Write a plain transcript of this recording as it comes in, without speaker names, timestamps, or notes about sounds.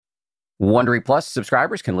Wondery Plus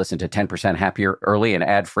subscribers can listen to 10% Happier early and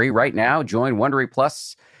ad-free right now. Join Wondery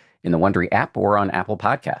Plus in the Wondery app or on Apple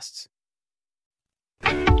Podcasts.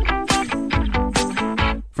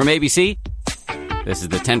 From ABC, this is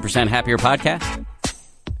the 10% Happier podcast.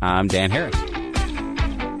 I'm Dan Harris.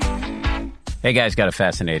 Hey guys, got a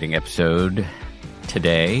fascinating episode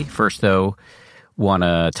today. First, though, want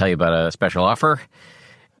to tell you about a special offer.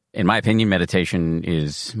 In my opinion, meditation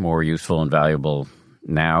is more useful and valuable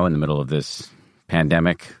now in the middle of this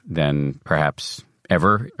pandemic than perhaps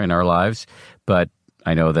ever in our lives. But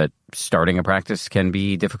I know that starting a practice can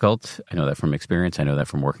be difficult. I know that from experience. I know that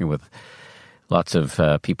from working with lots of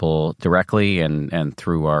people directly and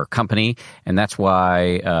through our company. And that's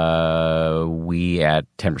why we at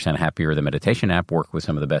 10% Happier, the meditation app, work with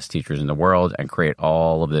some of the best teachers in the world and create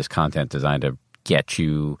all of this content designed to get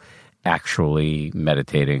you actually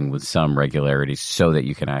meditating with some regularity so that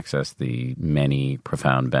you can access the many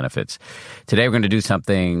profound benefits. Today, we're going to do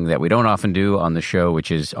something that we don't often do on the show, which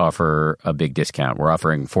is offer a big discount. We're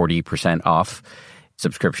offering 40% off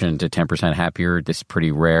subscription to 10% Happier. This is pretty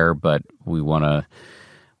rare, but we want to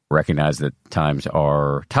recognize that times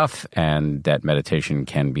are tough and that meditation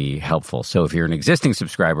can be helpful. So if you're an existing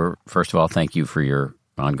subscriber, first of all, thank you for your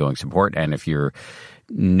ongoing support. And if you're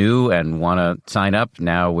new and want to sign up,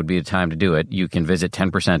 now would be the time to do it. You can visit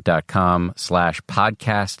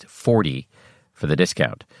 10%.com/podcast40 for the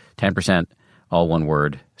discount. 10%, all one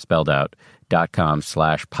word, spelled out,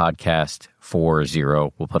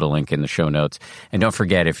 .com/podcast40. We'll put a link in the show notes. And don't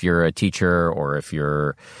forget, if you're a teacher or if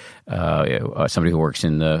you're somebody who works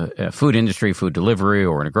in the food industry, food delivery,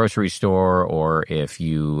 or in a grocery store, or if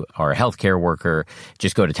you are a healthcare worker,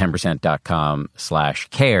 just go to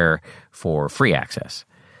 10%.com/care for free access.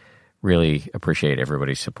 Really appreciate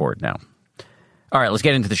everybody's support now. All right, let's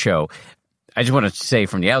get into the show. I just want to say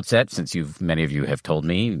from the outset, since many of you have told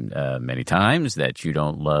me many times that you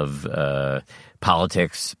don't love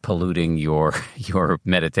politics polluting your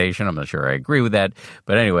meditation. I'm not sure I agree with that.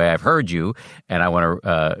 But anyway, I've heard you, and I want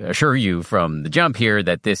to assure you from the jump here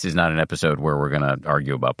that this is not an episode where we're going to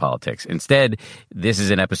argue about politics. Instead, this is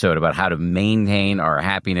an episode about how to maintain our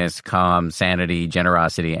happiness, calm, sanity,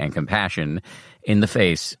 generosity, and compassion in the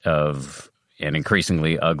face of an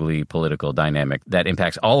increasingly ugly political dynamic that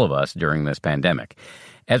impacts all of us during this pandemic.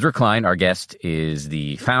 Ezra Klein, our guest, is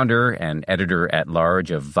the founder and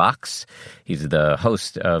editor-at-large of Vox. He's the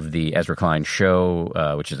host of the Ezra Klein Show,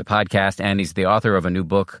 which is a podcast, and he's the author of a new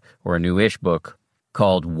book, or a newish book,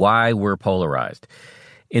 called Why We're Polarized.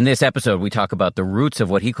 In this episode, we talk about the roots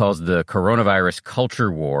of what he calls the coronavirus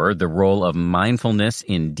culture war, the role of mindfulness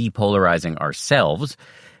in depolarizing ourselves,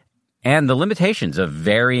 and the limitations of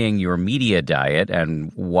varying your media diet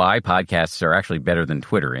and why podcasts are actually better than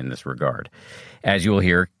Twitter in this regard. As you will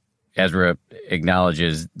hear, Ezra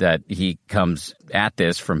acknowledges that he comes at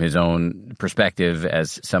this from his own perspective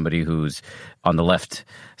as somebody who's on the left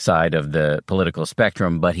side of the political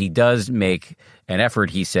spectrum, but he does make an effort,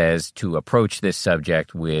 he says, to approach this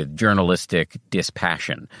subject with journalistic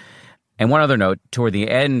dispassion. And one other note, toward the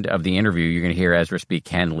end of the interview, you're going to hear Ezra speak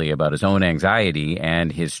candidly about his own anxiety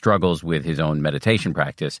and his struggles with his own meditation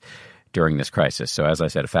practice during this crisis. So as I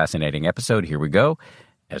said, a fascinating episode. Here we go.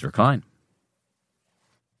 Ezra Klein.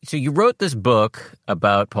 So you wrote this book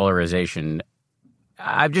about polarization.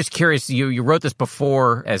 I'm just curious, you wrote this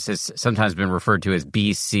before, as has sometimes been referred to as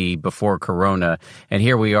BC, before Corona, and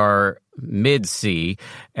here we are mid-C.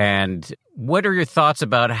 And what are your thoughts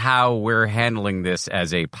about how we're handling this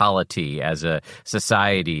as a polity, as a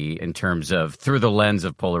society, in terms of through the lens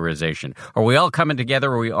of polarization? Are we all coming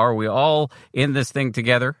together? Are we all in this thing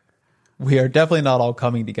together? We are definitely not all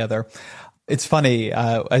coming together. It's funny,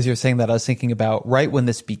 as you're saying that, I was thinking about right when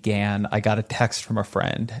this began, I got a text from a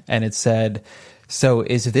friend and it said, "So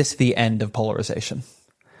is this the end of polarization?"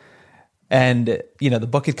 And, the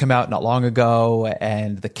book had come out not long ago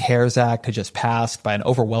and the CARES Act had just passed by an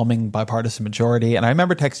overwhelming bipartisan majority. And I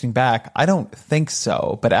remember texting back, "I don't think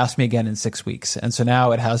so, but ask me again in 6 weeks." And so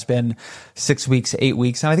now it has been 6 weeks, 8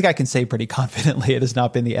 weeks. And I think I can say pretty confidently it has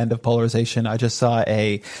not been the end of polarization. I just saw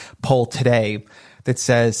a poll today that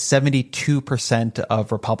says 72%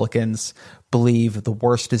 of Republicans believe the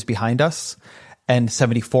worst is behind us, and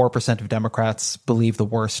 74% of Democrats believe the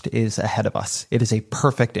worst is ahead of us. It is a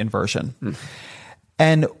perfect inversion.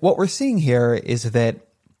 And what we're seeing here is that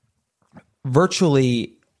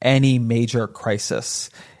virtually any major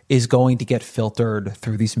crisis is going to get filtered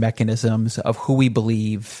through these mechanisms of who we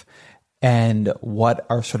believe and what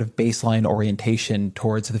our sort of baseline orientation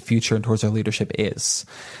towards the future and towards our leadership is.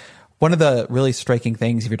 One of the really striking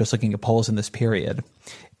things, if you're just looking at polls in this period,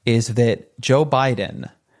 is that Joe Biden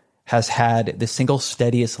has had the single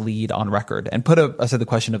steadiest lead on record. And put aside the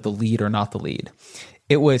question of the lead or not the lead.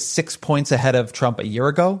 It was 6 points ahead of Trump a year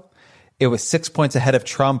ago. It was 6 points ahead of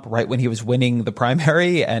Trump right when he was winning the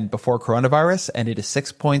primary and before coronavirus. And it is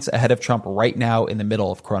 6 points ahead of Trump right now in the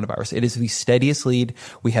middle of coronavirus. It is the steadiest lead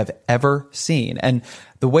we have ever seen. And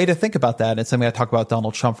the way to think about that, and something I talk about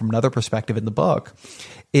Donald Trump from another perspective in the book,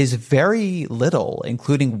 is very little,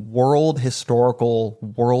 including historical,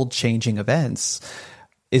 world-changing events,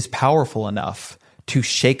 is powerful enough to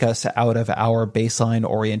shake us out of our baseline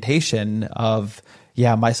orientation of,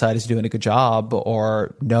 yeah, my side is doing a good job,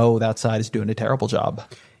 or no, that side is doing a terrible job.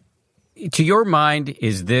 To your mind,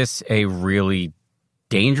 is this a really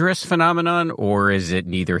dangerous phenomenon, or is it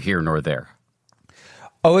neither here nor there?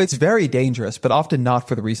 Oh, it's very dangerous, but often not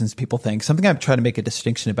for the reasons people think. Something I'm trying to make a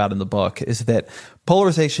distinction about in the book is that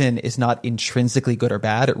polarization is not intrinsically good or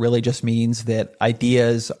bad. It really just means that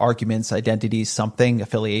ideas, arguments, identities, something,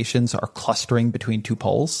 affiliations are clustering between two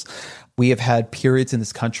poles. We have had periods in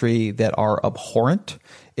this country that are abhorrent,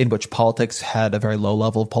 in which politics had a very low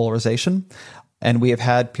level of polarization. And we have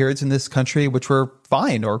had periods in this country which were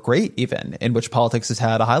fine or great even, in which politics has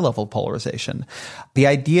had a high level of polarization. The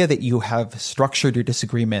idea that you have structured your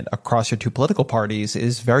disagreement across your two political parties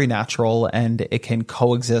is very natural, and it can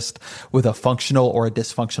coexist with a functional or a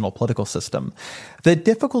dysfunctional political system. The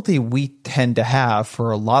difficulty we tend to have, for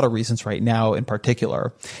a lot of reasons right now in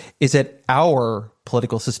particular, is that our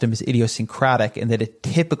political system is idiosyncratic in that it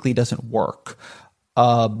typically doesn't work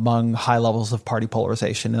among high levels of party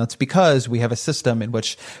polarization. And that's because we have a system in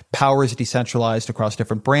which power is decentralized across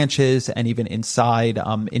different branches and even inside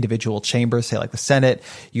individual chambers, say like the Senate.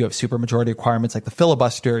 You have supermajority requirements like the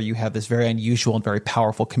filibuster. You have this very unusual and very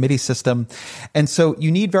powerful committee system. And so you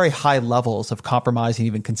need very high levels of compromise and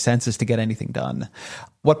even consensus to get anything done.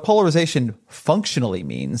 What polarization functionally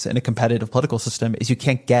means in a competitive political system is you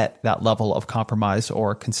can't get that level of compromise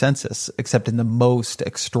or consensus except in the most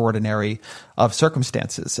extraordinary of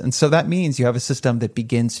circumstances. And so that means you have a system that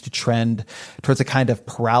begins to trend towards a kind of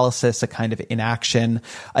paralysis, a kind of inaction,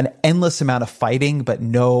 an endless amount of fighting, but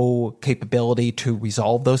no capability to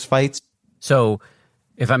resolve those fights. So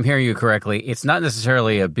if I'm hearing you correctly, it's not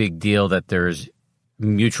necessarily a big deal that there's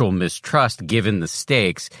mutual mistrust given the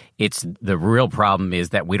stakes. It's the real problem is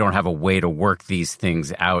that we don't have a way to work these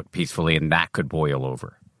things out peacefully, and that could boil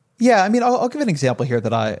over. Yeah, I mean, I'll give an example here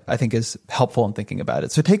that I think is helpful in thinking about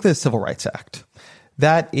it. So take the Civil Rights Act.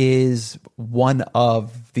 That is one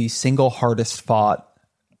of the single hardest fought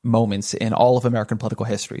moments in all of American political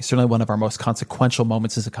history, certainly one of our most consequential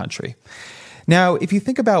moments as a country. Now, if you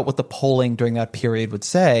think about what the polling during that period would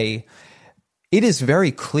say, it is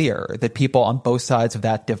very clear that people on both sides of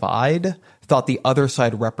that divide thought the other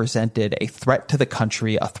side represented a threat to the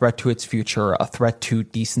country, a threat to its future, a threat to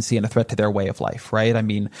decency, and a threat to their way of life, right? I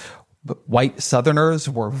mean, white Southerners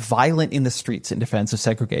were violent in the streets in defense of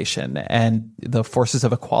segregation, and the forces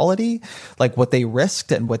of equality, like what they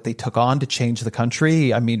risked and what they took on to change the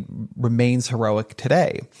country, I mean, remains heroic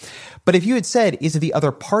today. But if you had said, is the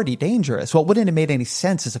other party dangerous? Well, it wouldn't have made any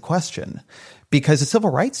sense as a question, because the Civil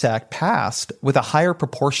Rights Act passed with a higher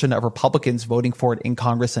proportion of Republicans voting for it in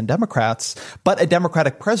Congress than Democrats, but a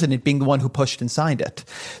Democratic president being the one who pushed and signed it.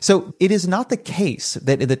 So it is not the case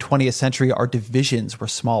that in the 20th century our divisions were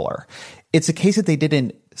smaller. It's a case that they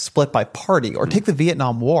didn't split by party. Or take the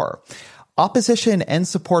Vietnam War. Opposition and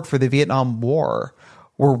support for the Vietnam War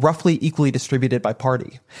were roughly equally distributed by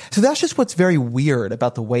party. So that's just what's very weird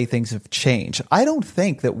about the way things have changed. I don't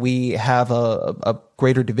think that we have a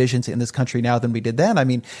greater divisions in this country now than we did then. I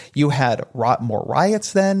mean, you had more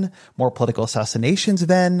riots then, more political assassinations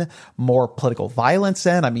then, more political violence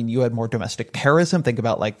then. I mean, you had more domestic terrorism. Think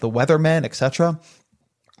about like the Weathermen, etc.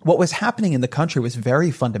 What was happening in the country was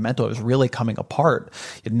very fundamental. It was really coming apart.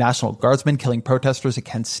 You had National Guardsmen killing protesters at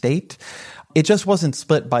Kent State. It just wasn't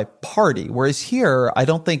split by party. Whereas here, I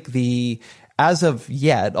don't think as of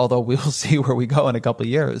yet, although we will see where we go in a couple of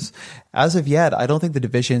years, as of yet, I don't think the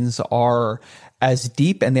divisions are as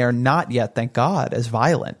deep, and they are not yet, thank God, as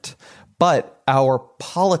violent. But our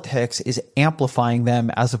politics is amplifying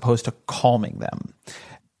them as opposed to calming them.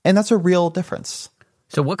 And that's a real difference.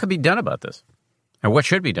 So what could be done about this? And what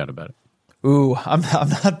should be done about it? Ooh, I'm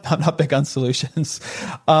not big on solutions.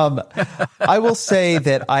 I will say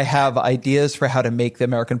that I have ideas for how to make the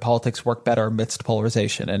American politics work better amidst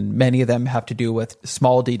polarization, and many of them have to do with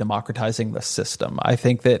small d democratizing the system. I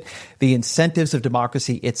think that the incentives of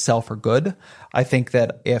democracy itself are good. I think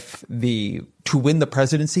that if the to win the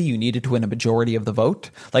presidency, you needed to win a majority of the vote.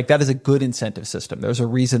 Like, that is a good incentive system. There's a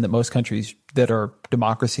reason that most countries that are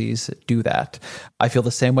democracies do that. I feel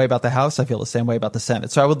the same way about the House. I feel the same way about the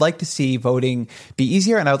Senate. So I would like to see voting be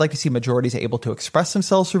easier, and I would like to see majorities able to express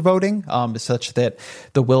themselves through voting, such that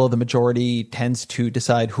the will of the majority tends to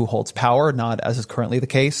decide who holds power, not as is currently the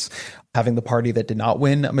case, having the party that did not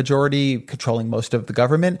win a majority controlling most of the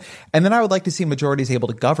government. And then I would like to see majorities able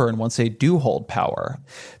to govern once they do hold power.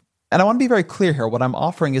 And I want to be very clear here. What I'm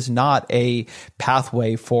offering is not a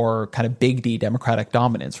pathway for kind of big D Democratic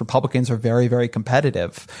dominance. Republicans are very, very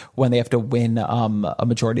competitive when they have to win a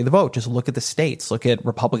majority of the vote. Just look at the states. Look at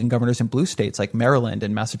Republican governors in blue states like Maryland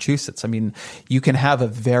and Massachusetts. I mean, you can have a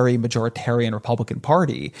very majoritarian Republican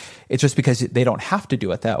Party. It's just because they don't have to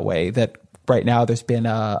do it that way that right now there's been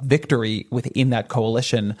a victory within that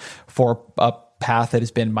coalition for a path that has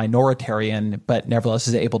been minoritarian, but nevertheless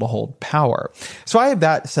is able to hold power. So I have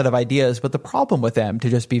that set of ideas, but the problem with them, to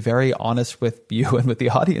just be very honest with you and with the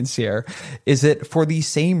audience here, is that for the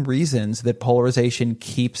same reasons that polarization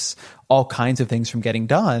keeps all kinds of things from getting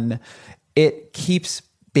done, it keeps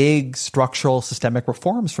big structural systemic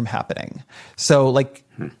reforms from happening. So like,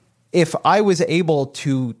 if I was able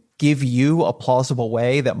to give you a plausible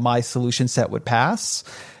way that my solution set would pass,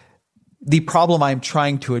 the problem I'm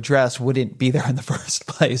trying to address wouldn't be there in the first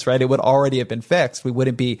place, right? It would already have been fixed. We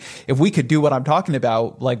wouldn't be, if we could do what I'm talking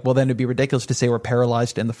about, like, well, then it'd be ridiculous to say we're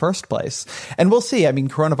paralyzed in the first place. And we'll see. I mean,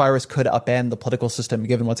 coronavirus could upend the political system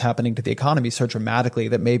given what's happening to the economy so dramatically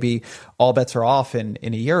that maybe all bets are off in a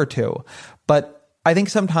year or two. But I think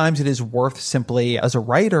sometimes it is worth simply, as a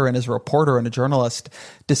writer and as a reporter and a journalist,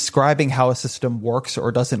 describing how a system works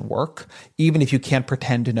or doesn't work, even if you can't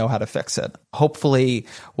pretend to know how to fix it. Hopefully,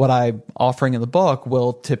 what I'm offering in the book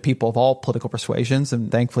will, to people of all political persuasions,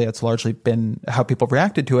 and thankfully it's largely been how people have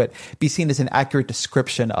reacted to it, be seen as an accurate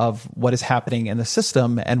description of what is happening in the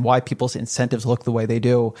system and why people's incentives look the way they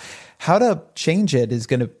do. How to change it is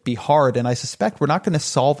going to be hard, and I suspect we're not going to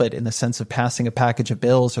solve it in the sense of passing a package of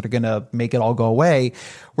bills that are going to make it all go away.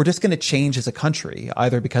 We're just going to change as a country,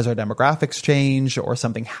 either because our demographics change or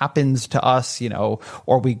something happens to us,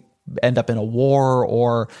 or we end up in a war,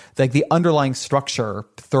 or like the underlying structure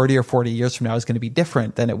 30 or 40 years from now is going to be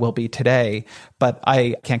different than it will be today, but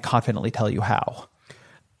I can't confidently tell you how.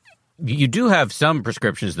 You do have some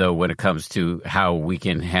prescriptions, though, when it comes to how we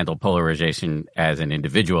can handle polarization as an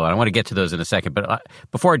individual. And I want to get to those in a second. But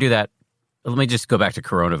before I do that, let me just go back to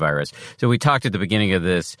coronavirus. So we talked at the beginning of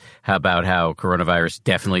this about how coronavirus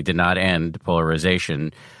definitely did not end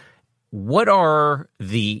polarization. What are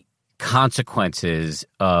the consequences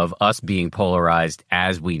of us being polarized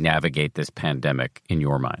as we navigate this pandemic in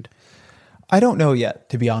your mind? I don't know yet,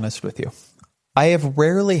 to be honest with you. I have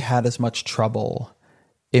rarely had as much trouble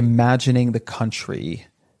imagining the country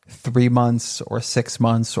 3 months or 6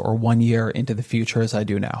 months or 1 year into the future as I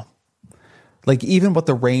do now. Like, even what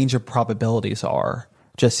the range of probabilities are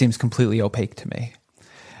just seems completely opaque to me.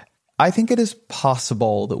 I think it is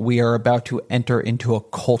possible that we are about to enter into a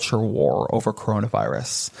culture war over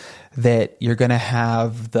coronavirus, that you're going to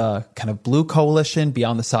have the kind of blue coalition be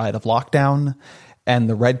on the side of lockdown and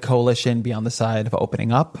the red coalition be on the side of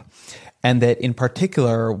opening up. And that in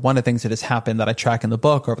particular, one of the things that has happened that I track in the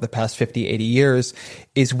book over the past 50, 80 years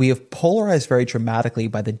is we have polarized very dramatically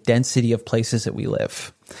by the density of places that we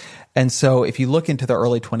live. And so if you look into the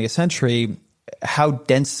early 20th century, how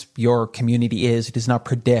dense your community is does not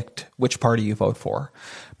predict which party you vote for.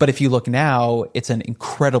 But if you look now, it's an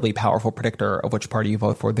incredibly powerful predictor of which party you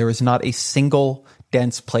vote for. There is not a single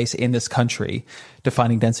dense place in this country,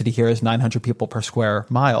 defining density here as 900 people per square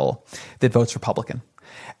mile, that votes Republican.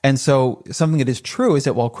 And so something that is true is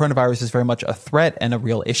that while coronavirus is very much a threat and a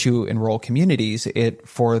real issue in rural communities, it,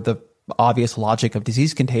 for the obvious logic of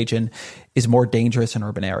disease contagion, is more dangerous in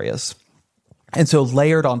urban areas. And so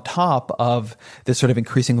layered on top of this sort of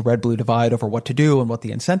increasing red-blue divide over what to do and what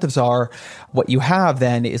the incentives are, what you have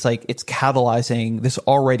then is like it's catalyzing this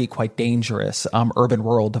already quite dangerous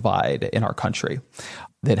urban-rural divide in our country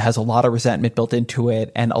that has a lot of resentment built into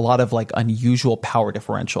it and a lot of like unusual power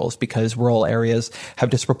differentials, because rural areas have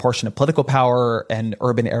disproportionate political power and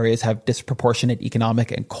urban areas have disproportionate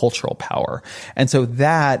economic and cultural power. And so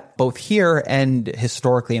that, both here and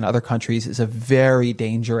historically in other countries, is a very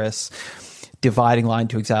dangerous dividing line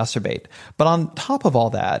to exacerbate. But on top of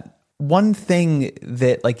all that, one thing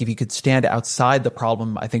that, like, if you could stand outside the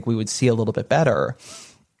problem, I think we would see a little bit better,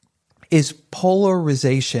 is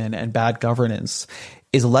polarization and bad governance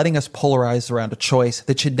is letting us polarize around a choice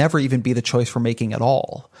that should never even be the choice we're making at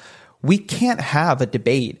all. We can't have a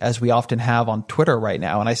debate, as we often have on Twitter right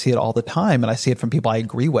now, and I see it all the time, and I see it from people I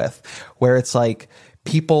agree with, where it's like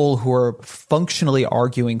people who are functionally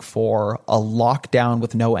arguing for a lockdown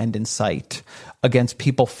with no end in sight against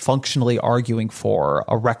people functionally arguing for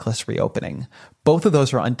a reckless reopening. Both of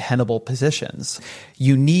those are untenable positions.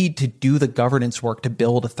 You need to do the governance work to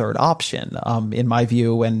build a third option. In my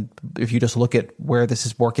view, and if you just look at where this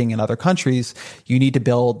is working in other countries, you need to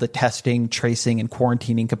build the testing, tracing, and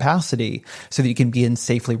quarantining capacity so that you can begin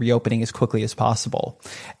safely reopening as quickly as possible.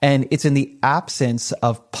 And it's in the absence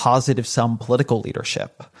of positive sum political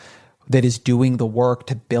leadership that is doing the work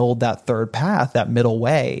to build that third path, that middle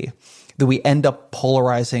way, that we end up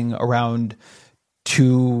polarizing around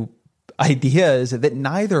two ideas that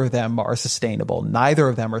neither of them are sustainable, neither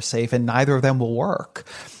of them are safe, and neither of them will work.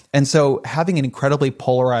 And so having an incredibly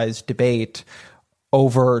polarized debate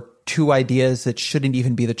over two ideas that shouldn't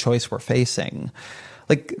even be the choice we're facing,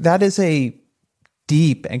 like that is a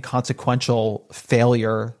deep and consequential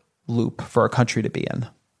failure loop for a country to be in.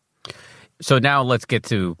 So now let's get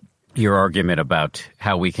to your argument about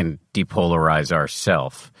how we can depolarize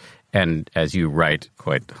ourselves. And as you write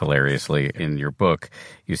quite hilariously in your book,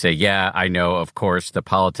 you say, yeah, I know, of course, the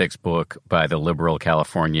politics book by the liberal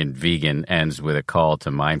Californian vegan ends with a call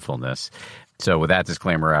to mindfulness. So with that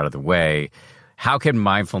disclaimer out of the way, how can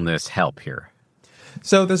mindfulness help here?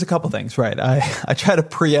 So there's a couple things, right? I try to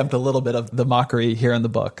preempt a little bit of the mockery here in the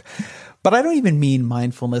book. But I don't even mean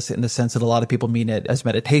mindfulness in the sense that a lot of people mean it as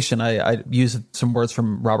meditation. I use some words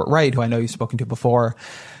from Robert Wright, who I know you've spoken to before,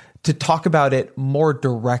 to talk about it more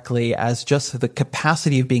directly as just the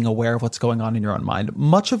capacity of being aware of what's going on in your own mind.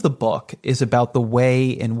 Much of the book is about the way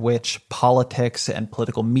in which politics and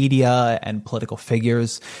political media and political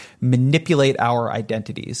figures manipulate our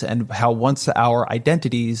identities, and how once our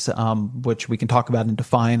identities, which we can talk about and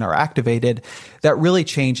define, are activated, that really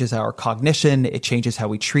changes our cognition, it changes how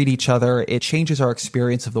we treat each other, it changes our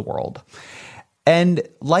experience of the world. And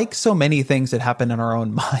like so many things that happen in our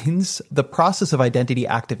own minds, the process of identity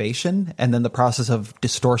activation and then the process of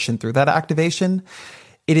distortion through that activation,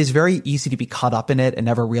 it is very easy to be caught up in it and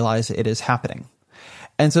never realize it is happening.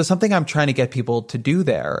 And so something I'm trying to get people to do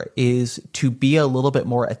there is to be a little bit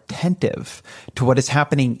more attentive to what is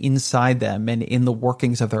happening inside them and in the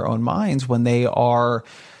workings of their own minds when they are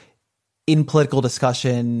in political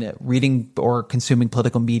discussion, reading or consuming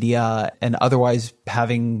political media, and otherwise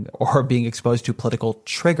having or being exposed to political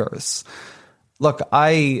triggers. Look,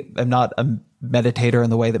 I am not a meditator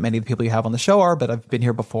in the way that many of the people you have on the show are, but I've been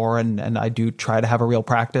here before, and I do try to have a real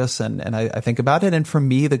practice, and I think about it. And for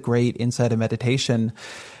me, the great insight of meditation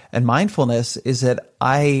and mindfulness is that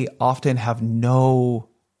I often have no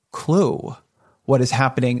clue what is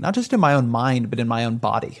happening, not just in my own mind, but in my own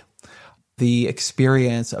body. The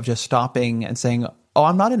experience of just stopping and saying, oh,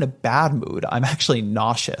 I'm not in a bad mood, I'm actually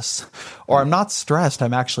nauseous. Or I'm not stressed,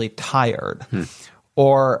 I'm actually tired.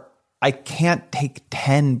 Or I can't take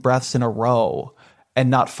 10 breaths in a row and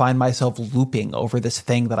not find myself looping over this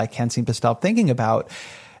thing that I can't seem to stop thinking about.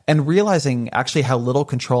 And realizing actually how little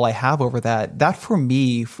control I have over that for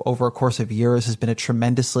me, over a course of years, has been a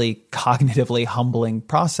tremendously cognitively humbling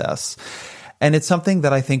process. And it's something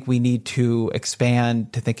that I think we need to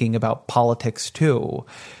expand to thinking about politics too.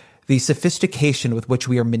 The sophistication with which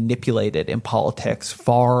we are manipulated in politics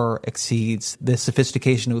far exceeds the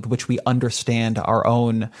sophistication with which we understand our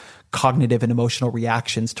own cognitive and emotional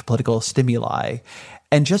reactions to political stimuli.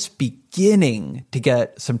 And just beginning to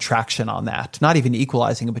get some traction on that, not even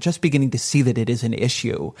equalizing it, but just beginning to see that it is an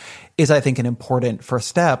issue is, I think, an important first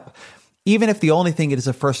step. Even if the only thing it is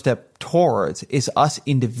a first step towards is us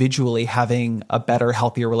individually having a better,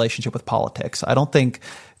 healthier relationship with politics. I don't think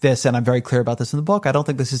this, and I'm very clear about this in the book, I don't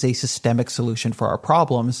think this is a systemic solution for our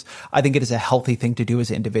problems. I think it is a healthy thing to do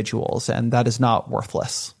as individuals, and that is not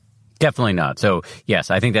worthless. Definitely not. So,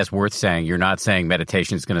 yes, I think that's worth saying. You're not saying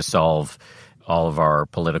meditation is going to solve all of our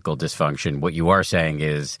political dysfunction. What you are saying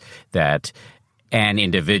is that an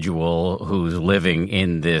individual who's living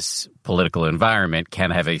in this political environment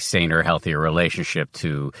can have a saner, healthier relationship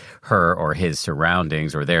to her or his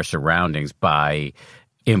surroundings or their surroundings by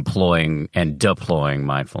employing and deploying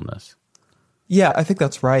mindfulness. Yeah, I think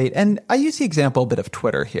that's right. And I use the example a bit of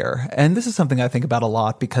Twitter here. And this is something I think about a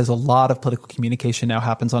lot because a lot of political communication now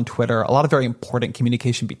happens on Twitter, a lot of very important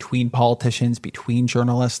communication between politicians, between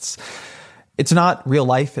journalists. It's not real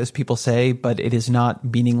life, as people say, but it is not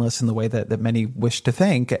meaningless in the way that many wish to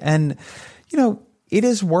think. And, you know, it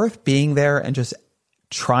is worth being there and just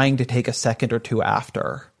trying to take a second or two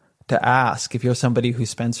after to ask, if you're somebody who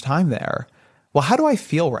spends time there, well, how do I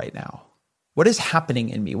feel right now? What is happening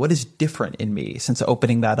in me? What is different in me since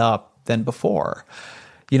opening that up than before?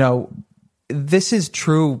 You know, this is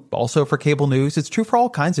true also for cable news. It's true for all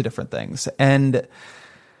kinds of different things. And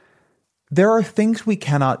There are things we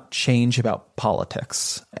cannot change about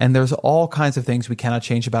politics, and there's all kinds of things we cannot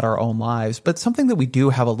change about our own lives. But something that we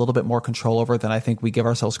do have a little bit more control over than I think we give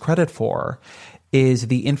ourselves credit for is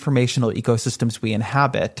the informational ecosystems we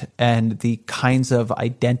inhabit and the kinds of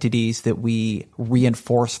identities that we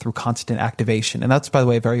reinforce through constant activation. And that's, by the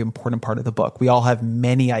way, a very important part of the book. We all have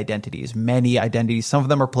many identities. Some of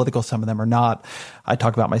them are political, some of them are not. I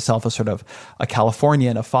talk about myself as sort of a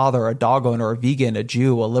Californian, a father, a dog owner, a vegan, a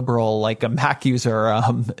Jew, a liberal, like a Mac user. I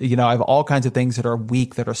have all kinds of things that are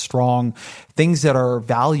weak, that are strong. Things that are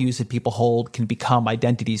values that people hold can become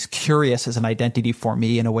identities. Curious is an identity for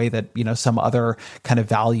me in a way that, some other kind of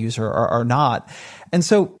values are not. And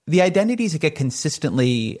so the identities that get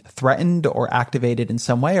consistently threatened or activated in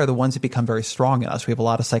some way are the ones that become very strong in us. We have a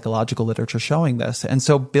lot of psychological literature showing this. And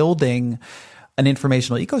so building an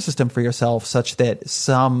informational ecosystem for yourself such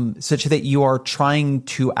that you are trying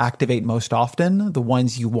to activate most often the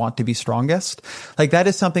ones you want to be strongest. Like that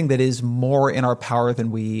is something that is more in our power than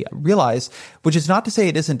we realize, which is not to say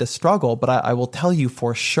it isn't a struggle, but I will tell you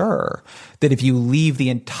for sure that if you leave the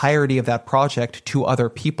entirety of that project to other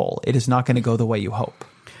people, it is not going to go the way you hope.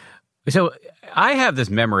 So I have this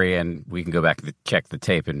memory, and we can go back and check the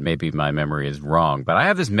tape, and maybe my memory is wrong, but I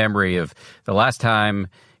have this memory of the last time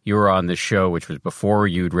you were on this show, which was before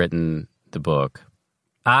you'd written the book.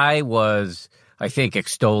 I was, I think,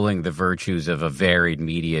 extolling the virtues of a varied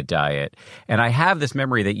media diet. And I have this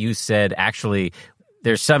memory that you said, actually,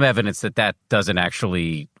 there's some evidence that doesn't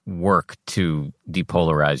actually work to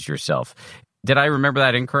depolarize yourself. Did I remember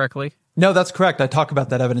that incorrectly? No, that's correct. I talk about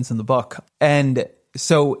that evidence in the book. And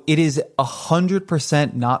so it is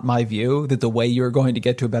 100% not my view that the way you're going to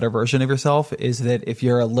get to a better version of yourself is that if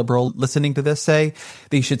you're a liberal listening to this, say,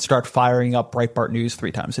 that you should start firing up Breitbart News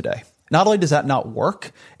 3 times a day. Not only does that not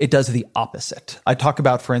work, it does the opposite. I talk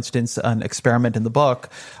about, for instance, an experiment in the book.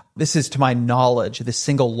 This is, to my knowledge, the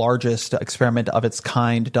single largest experiment of its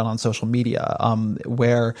kind done on social media,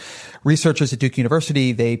 where researchers at Duke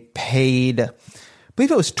University, they paid, I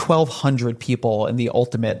believe it was 1,200 people in the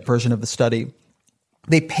ultimate version of the study.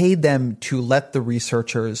 They paid them to let the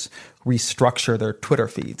researchers restructure their Twitter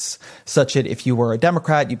feeds, such that if you were a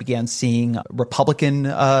Democrat, you began seeing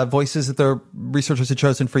Republican voices that the researchers had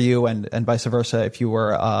chosen for you, and vice versa if you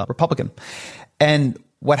were a Republican. And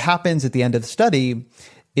what happens at the end of the study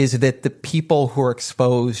is that the people who are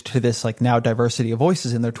exposed to this like now diversity of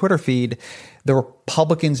voices in their Twitter feed, the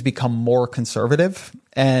Republicans become more conservative,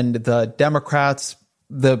 and the Democrats,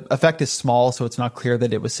 the effect is small, so it's not clear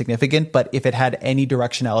that it was significant, but if it had any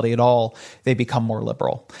directionality at all, they become more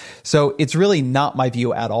liberal. So it's really not my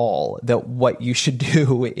view at all that what you should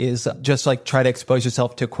do is just like try to expose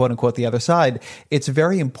yourself to quote unquote the other side. It's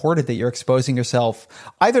very important that you're exposing yourself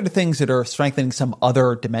either to things that are strengthening some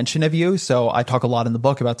other dimension of you. So I talk a lot in the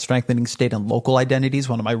book about strengthening state and local identities.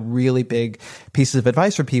 One of my really big pieces of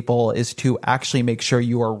advice for people is to actually make sure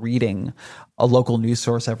you are reading a local news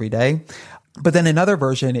source every day. But then another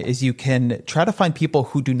version is you can try to find people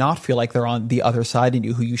who do not feel like they're on the other side in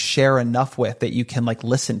you, who you share enough with that you can like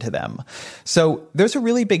listen to them. So there's a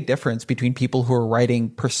really big difference between people who are writing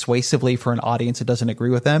persuasively for an audience that doesn't agree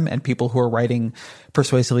with them and people who are writing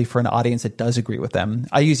persuasively for an audience that does agree with them.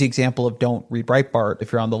 I use the example of don't read Breitbart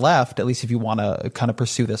if you're on the left, at least if you want to kind of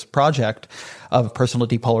pursue this project of personal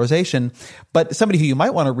depolarization. But somebody who you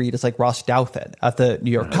might want to read is like Ross Douthat at the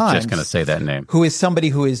New York Times. I was just going to say that name. Who is somebody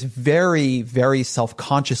who is very, very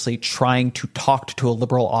self-consciously trying to talk to a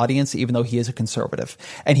liberal audience, even though he is a conservative.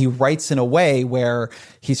 And he writes in a way where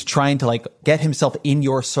he's trying to like get himself in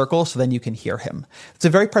your circle so then you can hear him. It's a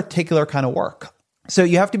very particular kind of work. So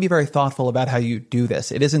you have to be very thoughtful about how you do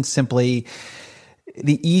this. It isn't simply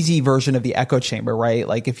the easy version of the echo chamber, right?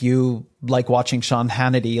 Like if you like watching Sean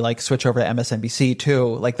Hannity, like switch over to MSNBC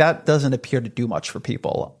too, like that doesn't appear to do much for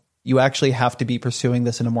people. You actually have to be pursuing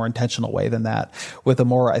this in a more intentional way than that, with a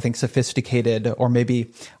more, I think, sophisticated, or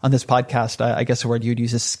maybe on this podcast, I guess the word you'd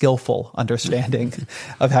use is skillful understanding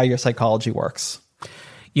of how your psychology works.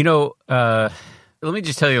 You know, let me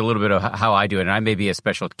just tell you a little bit of how I do it. And I may be a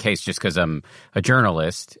special case just because I'm a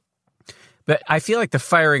journalist. But I feel like the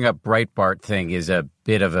firing up Breitbart thing is a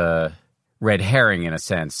bit of a red herring in a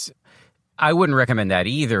sense. I wouldn't recommend that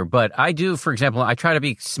either. But I do, for example, I try to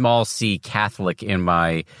be small c Catholic in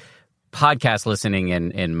my podcast listening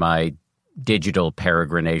and in my digital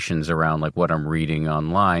peregrinations around like what I'm reading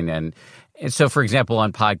online. And so, for example,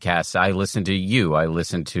 on podcasts, I listen to you. I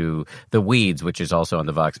listen to The Weeds, which is also on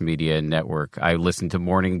the Vox Media Network. I listen to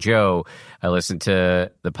Morning Joe. I listen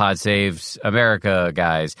to the Pod Saves America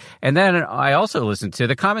guys. And then I also listen to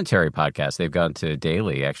the Commentary podcast. They've gone to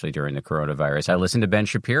daily, actually, during the coronavirus. I listen to Ben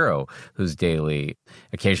Shapiro, who's daily.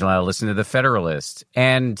 Occasionally, I'll listen to The Federalist.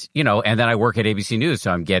 And, and then I work at ABC News,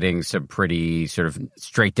 so I'm getting some pretty sort of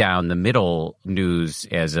straight down the middle news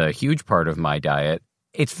as a huge part of my diet.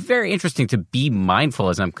 It's very interesting to be mindful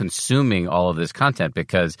as I'm consuming all of this content,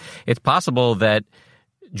 because it's possible that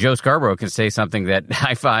Joe Scarborough can say something that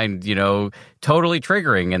I find, totally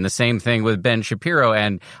triggering, and the same thing with Ben Shapiro.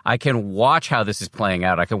 And I can watch how this is playing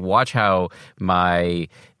out. I can watch how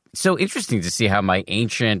so interesting to see how my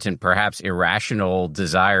ancient and perhaps irrational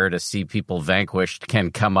desire to see people vanquished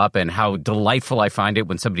can come up, and how delightful I find it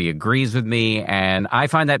when somebody agrees with me. And I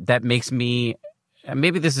find that makes me,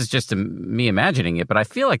 maybe this is just me imagining it, but I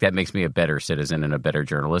feel like that makes me a better citizen and a better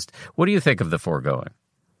journalist. What do you think of the foregoing?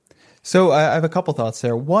 So I have a couple thoughts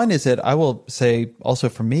there. One is that I will say also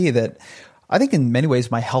for me that I think in many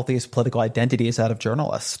ways my healthiest political identity is that of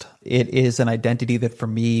journalist. It is an identity that for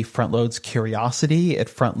me front loads curiosity. It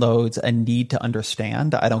front loads a need to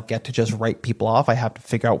understand. I don't get to just write people off. I have to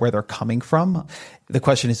figure out where they're coming from. The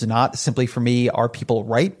question is not simply for me, are people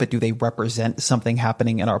right, but do they represent something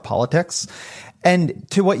happening in our politics? And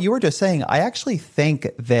to what you were just saying, I actually think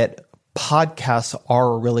that podcasts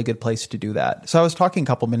are a really good place to do that. So I was talking a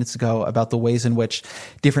couple minutes ago about the ways in which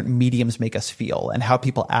different mediums make us feel and how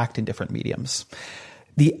people act in different mediums.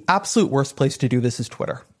 The absolute worst place to do this is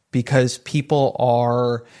Twitter, because people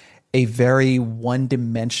are a very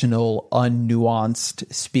one-dimensional,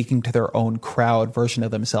 unnuanced, speaking to their own crowd version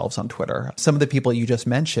of themselves on Twitter. Some of the people you just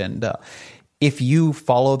mentioned, if you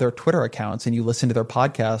follow their Twitter accounts and you listen to their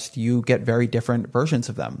podcast, you get very different versions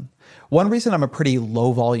of them. One reason I'm a pretty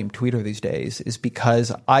low volume tweeter these days is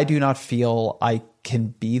because I do not feel I can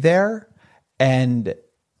be there. And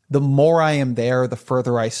the more I am there, the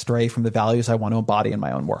further I stray from the values I want to embody in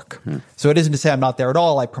my own work. So it isn't to say I'm not there at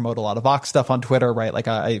all. I promote a lot of Vox stuff on Twitter, right? Like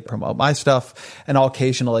I promote my stuff and I'll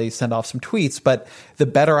occasionally send off some tweets. But the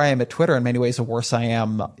better I am at Twitter, in many ways, the worse I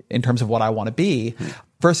am in terms of what I want to be.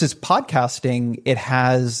 Versus podcasting, it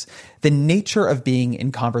has the nature of being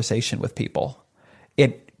in conversation with people.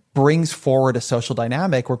 It brings forward a social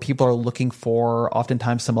dynamic where people are looking for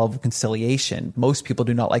oftentimes some level of conciliation. Most people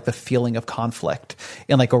do not like the feeling of conflict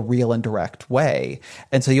in like a real and direct way.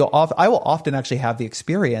 And so I will often actually have the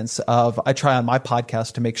experience of, I try on my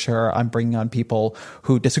podcast to make sure I'm bringing on people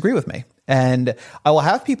who disagree with me. And I will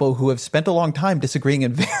have people who have spent a long time disagreeing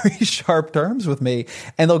in very sharp terms with me,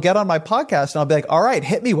 and they'll get on my podcast and I'll be like, all right,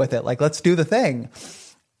 hit me with it. Like, let's do the thing.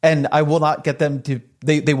 And I will not get them to,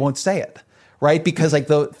 they won't say it. Right? Because like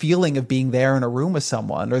the feeling of being there in a room with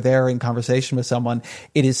someone or there in conversation with someone,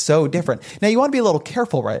 it is so different. Now you want to be a little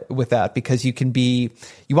careful with that, because you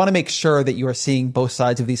want to make sure that you are seeing both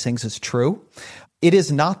sides of these things as true. It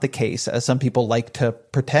is not the case, as some people like to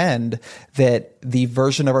pretend, that the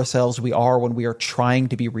version of ourselves we are when we are trying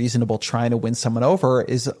to be reasonable, trying to win someone over,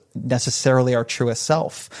 is necessarily our truest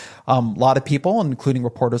self. A lot of people, including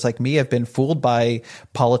reporters like me, have been fooled by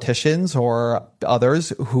politicians or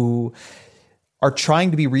others who are trying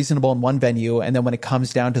to be reasonable in one venue, and then when it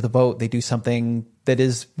comes down to the vote, they do something that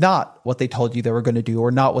is not what they told you they were going to do, or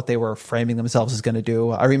not what they were framing themselves as going to do.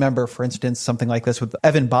 I remember, for instance, something like this with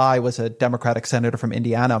Evan Bayh, was a Democratic senator from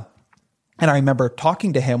Indiana. And I remember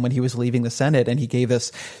talking to him when he was leaving the Senate, and he gave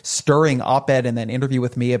this stirring op-ed and then interview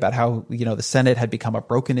with me about how, the Senate had become a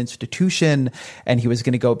broken institution and he was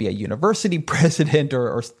going to go be a university president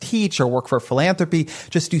or teach or work for philanthropy,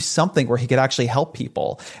 just do something where he could actually help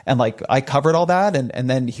people. And like, I covered all that. And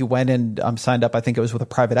then he went and signed up, I think it was with a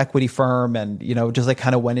private equity firm, and, just like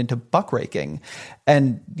kind of went into buckraking.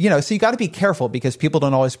 And, so you got to be careful, because people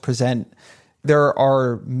don't always present. There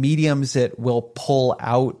are mediums that will pull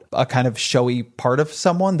out a kind of showy part of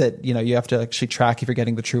someone that, you have to actually track if you're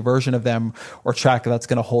getting the true version of them, or track that's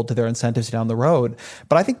going to hold to their incentives down the road.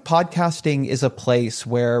 But I think podcasting is a place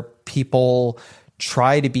where people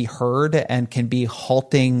try to be heard and can be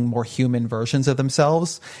halting, more human versions of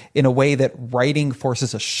themselves in a way that writing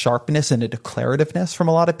forces a sharpness and a declarativeness from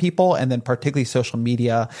a lot of people. And then particularly social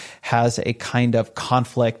media has a kind of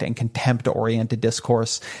conflict and contempt-oriented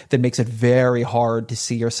discourse that makes it very hard to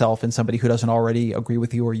see yourself in somebody who doesn't already agree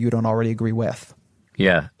with you or you don't already agree with.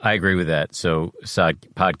 Yeah, I agree with that. So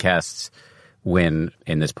podcasts win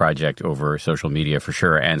in this project over social media for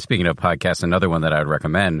sure. And speaking of podcasts, another one that I would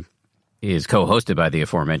recommend is co-hosted by the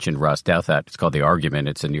aforementioned Ross Douthat. It's called The Argument.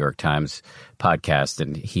 It's a New York Times podcast,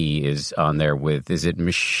 and he is on there with, is it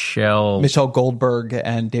Michelle Goldberg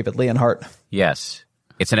and David Leonhardt? Yes.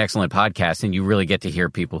 It's an excellent podcast, and you really get to hear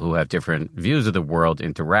people who have different views of the world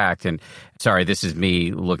interact. And sorry, this is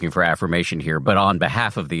me looking for affirmation here, but on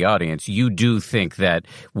behalf of the audience, you do think that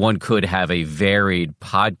one could have a varied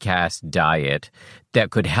podcast diet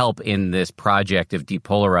that could help in this project of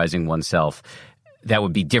depolarizing oneself that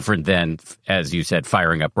would be different than, as you said,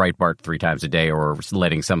 firing up Breitbart 3 times a day or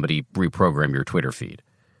letting somebody reprogram your Twitter feed.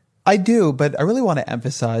 I do, but I really want to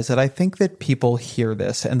emphasize that I think that people hear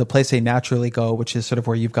this, and the place they naturally go, which is sort of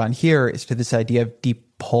where you've gone here, is to this idea of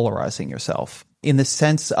depolarizing yourself in the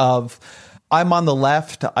sense of, I'm on the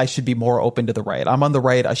left, I should be more open to the right. I'm on the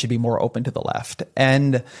right, I should be more open to the left.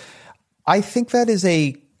 And I think that is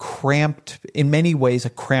in many ways, a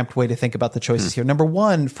cramped way to think about the choices here. Number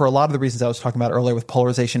one, for a lot of the reasons I was talking about earlier with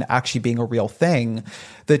polarization actually being a real thing,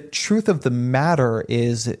 the truth of the matter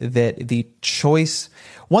is that the choice,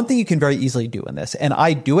 one thing you can very easily do in this, and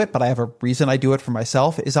I do it, but I have a reason I do it for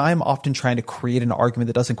myself, is I'm often trying to create an argument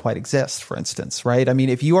that doesn't quite exist, for instance, right? I mean,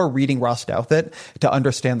 if you are reading Ross Douthat to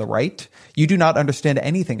understand the right, you do not understand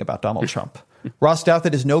anything about Donald Trump. Ross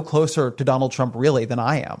Douthat is no closer to Donald Trump really than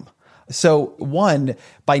I am. So one,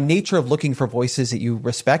 by nature of looking for voices that you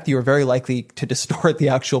respect, you are very likely to distort the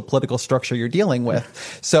actual political structure you're dealing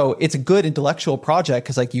with. So it's a good intellectual project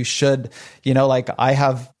because like you should, I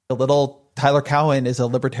have a little Tyler Cowen is a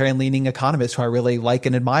libertarian leaning economist who I really like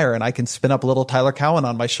and admire. And I can spin up a little Tyler Cowen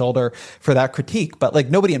on my shoulder for that critique. But like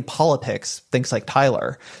nobody in politics thinks like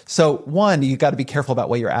Tyler. So one, you got to be careful about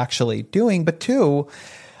what you're actually doing. But two,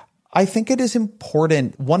 I think it is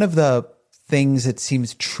important. One of the things that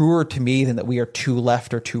seems truer to me than that we are too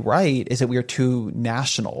left or too right is that we are too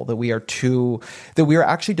national, that we are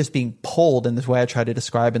actually just being pulled in this way I try to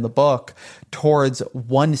describe in the book towards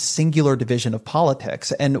one singular division of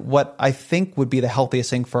politics. And what I think would be the healthiest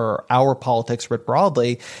thing for our politics writ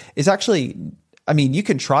broadly is actually, I mean, you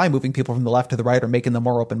can try moving people from the left to the right or making them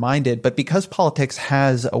more open-minded, but because politics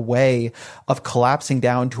has a way of collapsing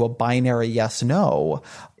down to a binary yes-no,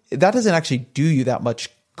 that doesn't actually do you that much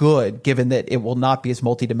good, given that it will not be as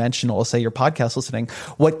multidimensional as, say, your podcast listening.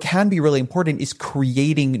 What can be really important is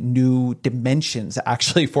creating new dimensions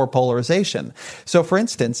actually for polarization. So, for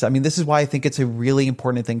instance, I mean, this is why I think it's a really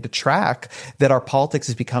important thing to track that our politics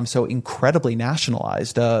has become so incredibly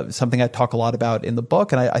nationalized. Something I talk a lot about in the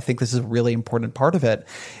book, and I think this is a really important part of it,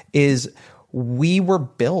 is we were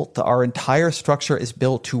built, our entire structure is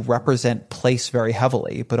built to represent place very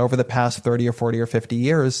heavily. But over the past 30 or 40 or 50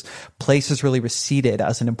 years, place has really receded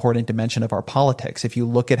as an important dimension of our politics. If you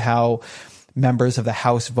look at how members of the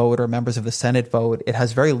House vote or members of the Senate vote, it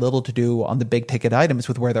has very little to do on the big ticket items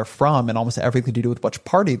with where they're from and almost everything to do with which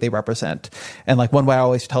party they represent. And like one way I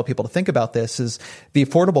always tell people to think about this is the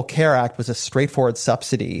Affordable Care Act was a straightforward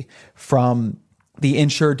subsidy from the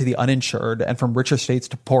insured to the uninsured, and from richer states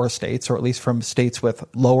to poorer states, or at least from states with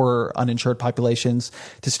lower uninsured populations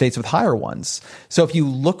to states with higher ones. So if you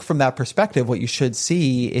look from that perspective, what you should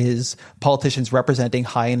see is politicians representing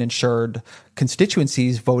high uninsured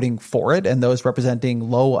constituencies voting for it, and those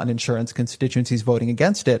representing low uninsurance constituencies voting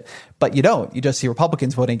against it. But you don't. You just see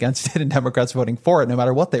Republicans voting against it and Democrats voting for it, no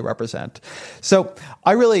matter what they represent. So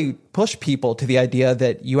I really push people to the idea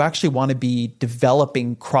that you actually want to be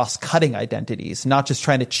developing cross-cutting identities, not just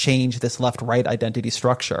trying to change this left-right identity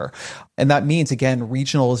structure. And that means, again,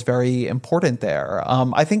 regional is very important there.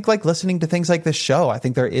 I think like listening to things like this show, I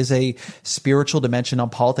think there is a spiritual dimension on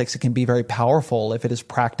politics that can be very powerful if it is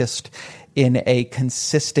practiced in a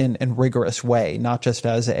consistent and rigorous way, not just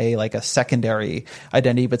as a secondary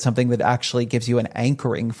identity, but something that actually gives you an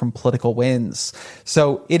anchoring from political winds.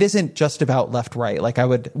 So it isn't just about left, right. Like I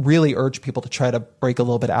would really urge people to try to break a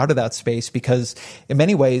little bit out of that space, because in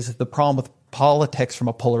many ways, the problem with politics from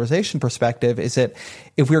a polarization perspective is that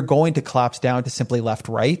if we're going to collapse down to simply left,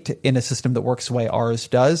 right in a system that works the way ours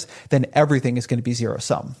does, then everything is going to be zero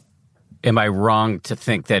sum. Am I wrong to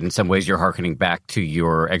think that in some ways you're hearkening back to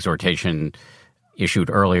your exhortation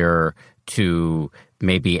issued earlier to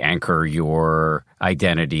maybe anchor your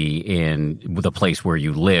identity in the place where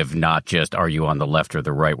you live, not just are you on the left or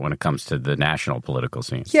the right when it comes to the national political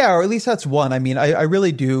scene? Yeah, or at least that's one. I mean, I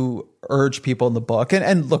really do urge people in the book,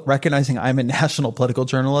 and look, recognizing I'm a national political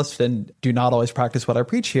journalist and do not always practice what I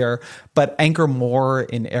preach here, but anchor more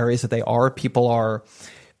in areas that they are. People are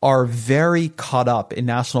are very caught up in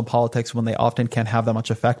national politics when they often can't have that much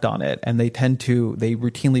effect on it. And they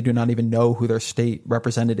routinely do not even know who their state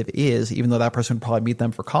representative is, even though that person would probably meet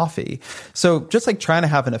them for coffee. So just like trying to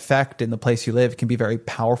have an effect in the place you live can be very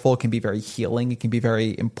powerful, it can be very healing, it can be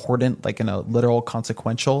very important, like in a literal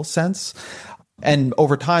consequential sense. And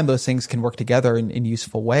over time, those things can work together in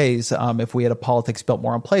useful ways. If we had a politics built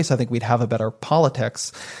more in place, I think we'd have a better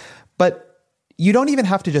politics. But you don't even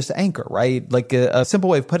have to just anchor, right? Like a simple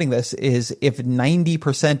way of putting this is if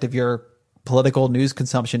 90% of your political news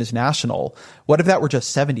consumption is national, what if that were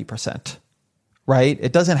just 70%? Right?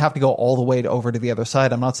 It doesn't have to go all the way over to the other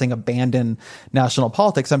side. I'm not saying abandon national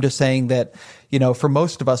politics. I'm just saying that, for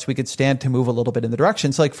most of us, we could stand to move a little bit in the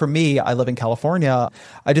direction. So like for me, I live in California.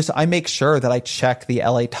 I make sure that I check the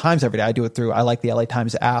LA Times every day. I like the LA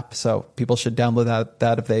Times app. So people should download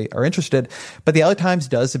that if they are interested. But the LA Times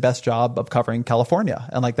does the best job of covering California.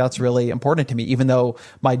 And like, that's really important to me, even though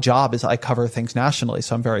my job is I cover things nationally.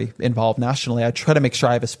 So I'm very involved nationally. I try to make sure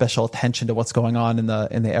I have a special attention to what's going on in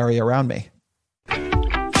the area around me.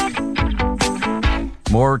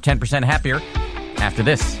 More 10% happier after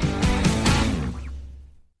this.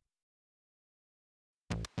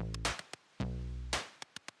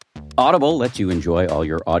 Audible lets you enjoy all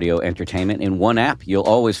your audio entertainment in one app. You'll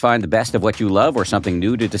always find the best of what you love or something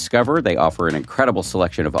new to discover. They offer an incredible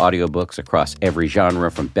selection of audiobooks across every genre,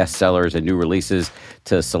 from bestsellers and new releases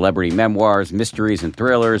to celebrity memoirs, mysteries and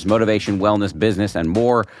thrillers, motivation, wellness, business, and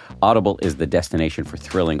more. Audible is the destination for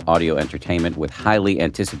thrilling audio entertainment with highly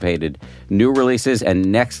anticipated new releases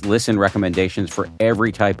and next listen recommendations for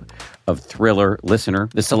every type of thriller listener.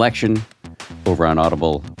 The selection over on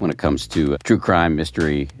Audible when it comes to true crime,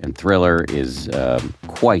 mystery, and thriller is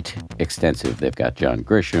quite extensive. They've got John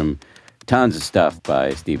Grisham, tons of stuff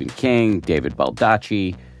by Stephen King, David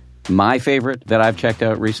Baldacci. My favorite that I've checked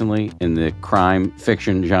out recently in the crime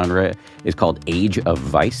fiction genre is called Age of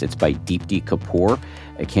Vice. It's by Deepti Kapoor.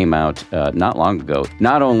 It came out not long ago.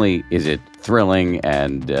 Not only is it thrilling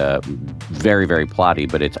and very, very plotty,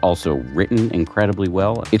 but it's also written incredibly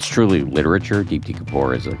well. It's truly literature. Deepti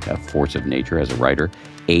Kapoor is a force of nature as a writer.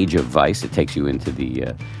 Age of Vice, it takes you into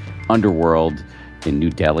the underworld in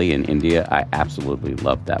New Delhi in India. I absolutely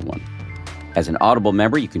love that one. As an Audible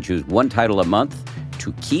member, you can choose one title a month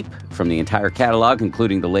to keep from the entire catalog,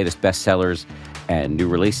 including the latest bestsellers and new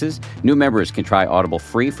releases. New members can try Audible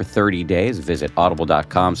free for 30 days. Visit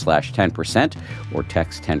audible.com/10% or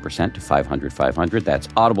text 10% to 500-500. That's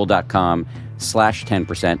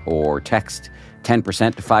audible.com/10% or text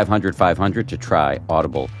 10% to 500-500 to try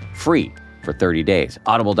Audible free for 30 days.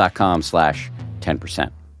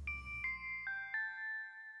 Audible.com/10%.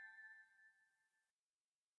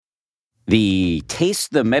 The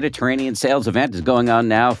Taste the Mediterranean sales event is going on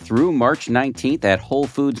now through March 19th at Whole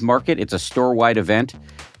Foods Market. It's a store-wide event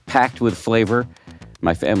packed with flavor.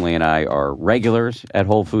 My family and I are regulars at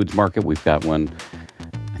Whole Foods Market. We've got one,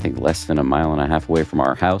 I think, less than a mile and a half away from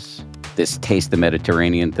our house. This Taste the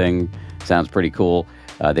Mediterranean thing sounds pretty cool.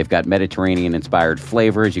 They've got Mediterranean-inspired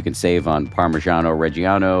flavors. You can save on Parmigiano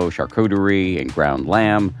Reggiano, charcuterie, and ground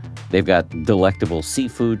lamb. They've got delectable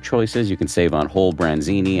seafood choices. You can save on whole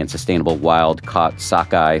branzini and sustainable wild-caught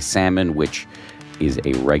sockeye salmon, which is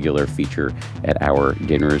a regular feature at our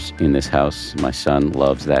dinners in this house. My son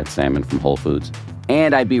loves that salmon from Whole Foods.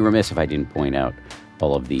 And I'd be remiss if I didn't point out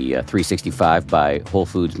all of the 365 by Whole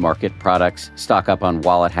Foods Market products. Stock up on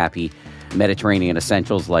wallet-happy Mediterranean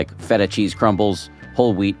essentials like feta cheese crumbles,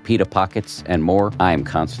 whole wheat pita pockets, and more. I am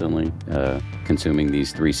constantly consuming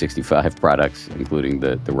these 365 products, including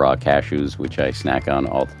the raw cashews, which I snack on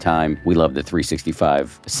all the time. We love the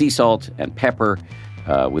 365 sea salt and pepper.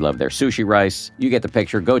 We love their sushi rice. You get the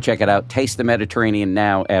picture. Go check it out. Taste the Mediterranean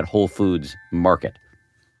now at Whole Foods Market.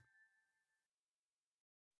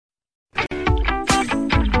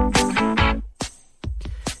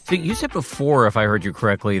 So you said before, if I heard you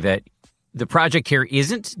correctly, that the project here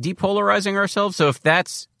isn't depolarizing ourselves. So if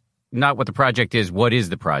that's not what the project is, what is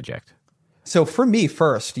the project? So for me,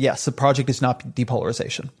 first, yes, the project is not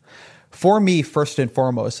depolarization. For me, first and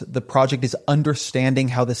foremost, the project is understanding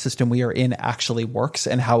how the system we are in actually works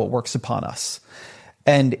and how it works upon us.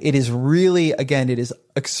 And it is really, again, it is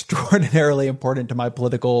extraordinarily important to my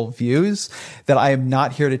political views that I am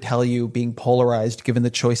not here to tell you being polarized, given the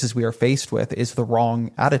choices we are faced with, is the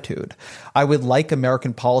wrong attitude. I would like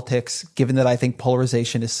American politics, given that I think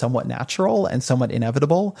polarization is somewhat natural and somewhat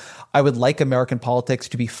inevitable, I would like American politics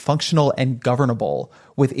to be functional and governable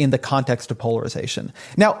within the context of polarization.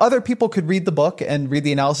 Now, other people could read the book and read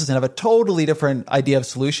the analysis and have a totally different idea of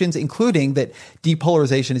solutions, including that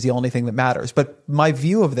depolarization is the only thing that matters. But my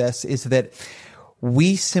view of this is that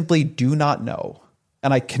we simply do not know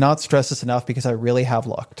and I cannot stress this enough because I really have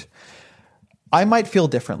looked, I might feel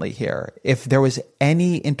differently here if there was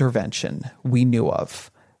any intervention we knew of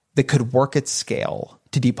that could work at scale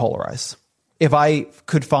to depolarize. If I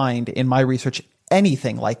could find in my research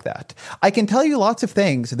anything like that, I can tell you lots of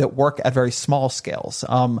things that work at very small scales.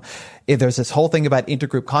 If there's this whole thing about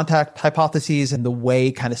intergroup contact hypotheses and the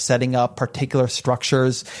way kind of setting up particular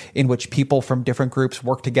structures in which people from different groups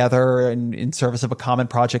work together and in service of a common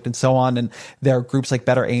project and so on. And there are groups like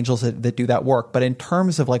Better Angels that do that work. But in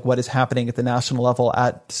terms of like what is happening at the national level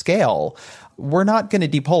at scale, we're not going to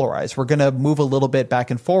depolarize. We're going to move a little bit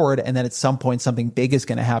back and forward. And then at some point, something big is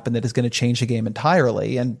going to happen that is going to change the game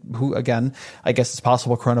entirely. And again, I guess it's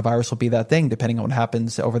possible coronavirus will be that thing, depending on what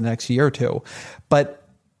happens over the next year or two. But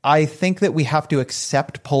I think that we have to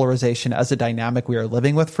accept polarization as a dynamic we are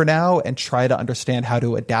living with for now and try to understand how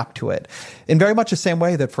to adapt to it. In very much the same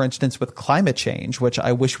way that, for instance, with climate change, which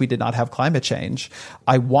I wish we did not have climate change,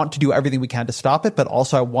 I want to do everything we can to stop it, but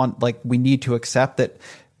also we need to accept that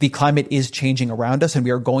the climate is changing around us, and we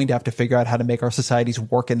are going to have to figure out how to make our societies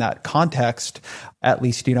work in that context, at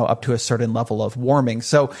least, up to a certain level of warming.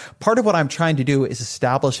 So part of what I'm trying to do is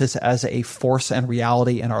establish this as a force and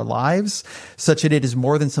reality in our lives, such that it is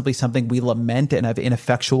more than simply something we lament and have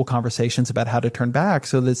ineffectual conversations about how to turn back,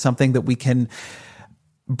 so that it's something that we can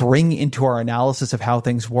bring into our analysis of how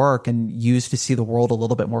things work and use to see the world a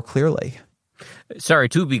little bit more clearly. Sorry,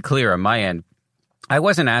 to be clear on my end, I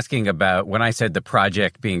wasn't asking about, when I said the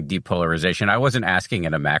project being depolarization, I wasn't asking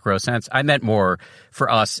in a macro sense. I meant more for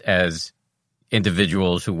us as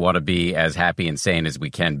individuals who want to be as happy and sane as we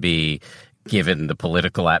can be, given the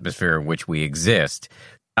political atmosphere in which we exist.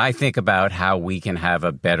 I think about how we can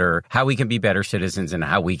be better citizens and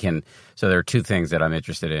how we can, so there are two things that I'm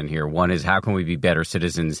interested in here. One is, how can we be better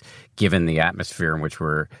citizens given the atmosphere in which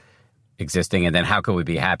we're existing? And then how can we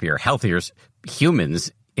be happier, healthier humans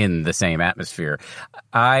in the same atmosphere?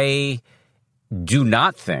 I do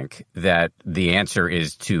not think that the answer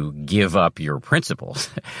is to give up your principles,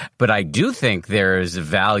 but I do think there is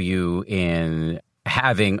value in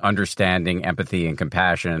having understanding, empathy, and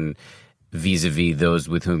compassion vis-a-vis those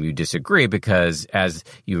with whom you disagree, because as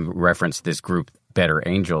you referenced this group, Better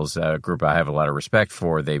Angels, a group I have a lot of respect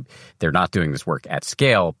for, they're not doing this work at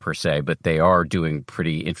scale per se, but they are doing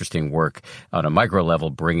pretty interesting work on a micro level,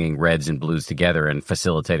 bringing reds and blues together and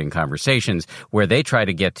facilitating conversations where they try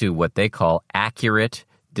to get to what they call accurate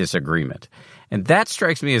disagreement. And that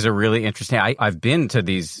strikes me as a really interesting. I've been to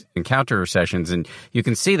these encounter sessions, and you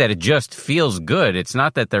can see that it just feels good. It's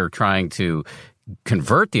not that they're trying to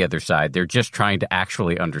convert the other side. They're just trying to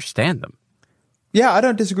actually understand them. Yeah, I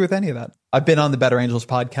don't disagree with any of that. I've been on the Better Angels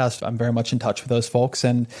podcast. I'm very much in touch with those folks.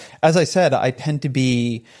 And as I said, I tend to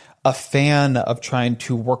be a fan of trying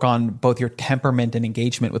to work on both your temperament and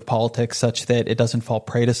engagement with politics such that it doesn't fall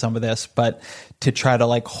prey to some of this, but to try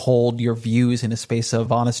to hold your views in a space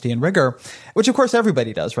of honesty and rigor, which of course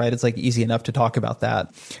everybody does, right? It's easy enough to talk about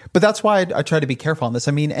that. But that's why I try to be careful on this.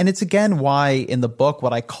 I mean, and it's again why in the book,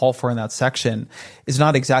 what I call for in that section is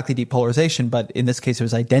not exactly depolarization, but in this case, it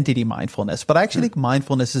was identity mindfulness. But I actually think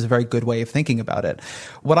mindfulness is a very good way of thinking about it.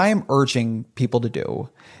 What I am urging people to do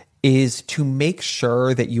is to make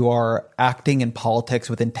sure that you are acting in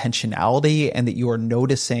politics with intentionality and that you are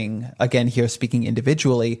noticing, again, here speaking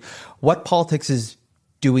individually, what politics is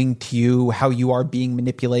doing to you, how you are being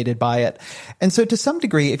manipulated by it. And so to some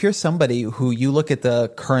degree, if you're somebody who you look at the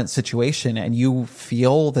current situation and you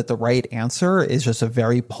feel that the right answer is just a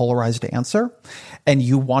very polarized answer and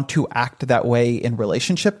you want to act that way in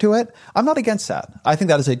relationship to it, I'm not against that. I think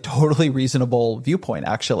that is a totally reasonable viewpoint,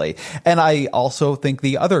 actually. And I also think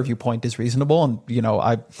the other viewpoint is reasonable. And,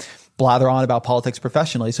 I blather on about politics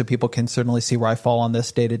professionally, so people can certainly see where I fall on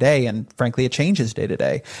this day to day. And frankly, it changes day to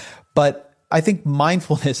day. But I think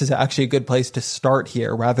mindfulness is actually a good place to start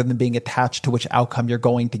here rather than being attached to which outcome you're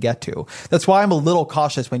going to get to. That's why I'm a little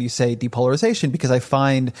cautious when you say depolarization, because I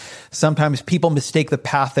find sometimes people mistake the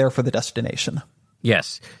path there for the destination.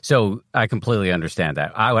 Yes. So I completely understand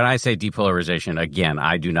that. When I say depolarization, again,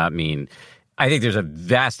 I do not mean – I think there's a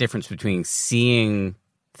vast difference between seeing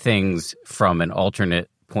things from an alternate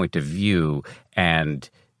point of view and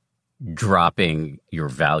dropping your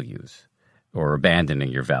values or abandoning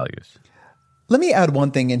your values. Let me add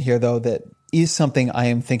one thing in here, though, that is something I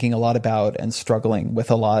am thinking a lot about and struggling with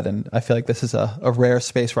a lot. And I feel like this is a rare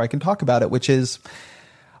space where I can talk about it, which is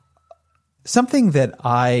something that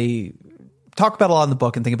I talk about a lot in the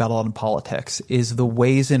book and think about a lot in politics, is the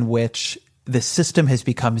ways in which the system has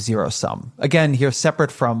become zero-sum. Again, here,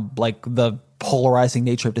 separate from the polarizing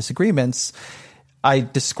nature of disagreements, I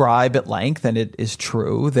describe at length, and it is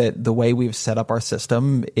true, that the way we've set up our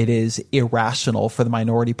system, it is irrational for the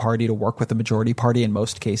minority party to work with the majority party in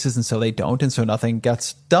most cases, and so they don't, and so nothing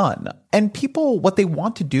gets done. And people, what they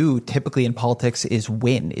want to do typically in politics is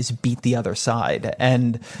win, is beat the other side.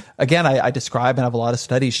 And again, I describe and have a lot of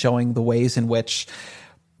studies showing the ways in which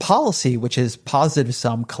policy, which is positive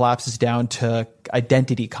sum, collapses down to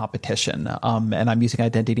identity competition. And I'm using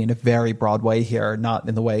identity in a very broad way here, not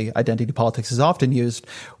in the way identity politics is often used,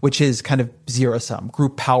 which is kind of zero sum.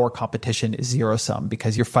 Group power competition is zero sum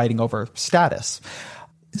because you're fighting over status.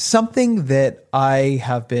 Something that I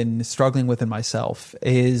have been struggling with in myself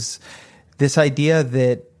is this idea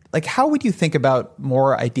that, like, how would you think about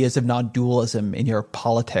more ideas of non-dualism in your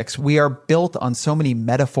politics? We are built on so many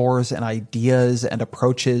metaphors and ideas and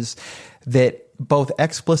approaches that both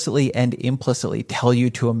explicitly and implicitly tell you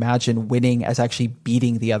to imagine winning as actually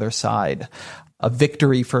beating the other side. A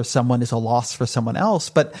victory for someone is a loss for someone else.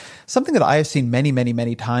 But something that I have seen many, many,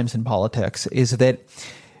 many times in politics is that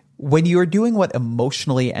when you are doing what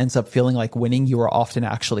emotionally ends up feeling like winning, you are often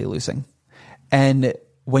actually losing. And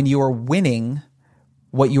when you are winning,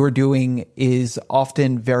 what you are doing is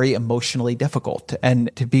often very emotionally difficult.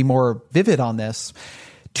 And to be more vivid on this,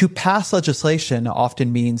 to pass legislation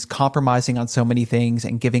often means compromising on so many things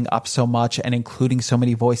and giving up so much and including so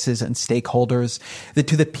many voices and stakeholders that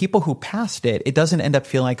to the people who passed it, it doesn't end up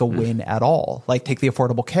feeling like a win at all. Like take the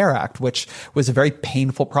Affordable Care Act, which was a very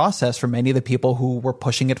painful process for many of the people who were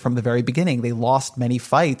pushing it from the very beginning. They lost many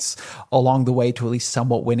fights along the way to at least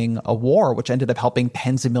somewhat winning a war, which ended up helping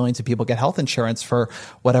tens of millions of people get health insurance for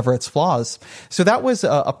whatever its flaws. So that was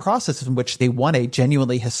a process in which they won a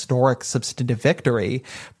genuinely historic substantive victory.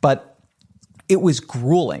 But it was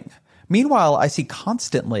grueling. Meanwhile, I see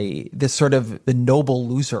constantly this sort of the noble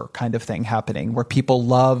loser kind of thing happening where people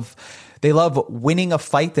love winning a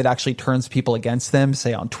fight that actually turns people against them,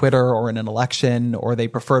 say on Twitter or in an election, or they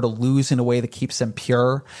prefer to lose in a way that keeps them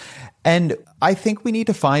pure. And I think we need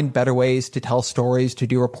to find better ways to tell stories, to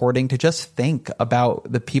do reporting, to just think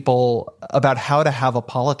about the people, about how to have a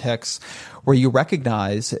politics where you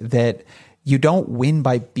recognize that you don't win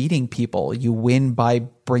by beating people. You win by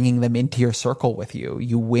bringing them into your circle with you.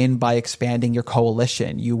 You win by expanding your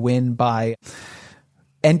coalition. You win by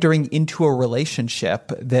entering into a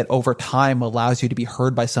relationship that over time allows you to be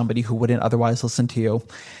heard by somebody who wouldn't otherwise listen to you.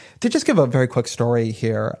 To just give a very quick story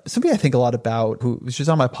here, somebody I think a lot about, who was just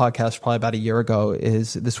on my podcast probably about a year ago,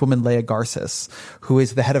 is this woman, Leah Garces, who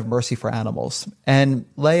is the head of Mercy for Animals. And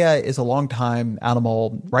Leah is a longtime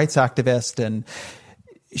animal rights activist, and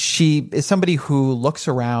she is somebody who looks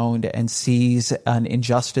around and sees an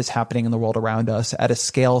injustice happening in the world around us at a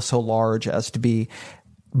scale so large as to be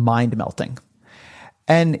mind-melting.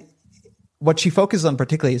 And what she focuses on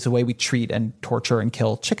particularly is the way we treat and torture and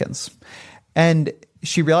kill chickens. And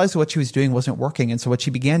she realized what she was doing wasn't working. And so what she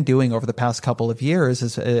began doing over the past couple of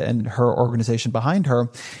years and her organization behind her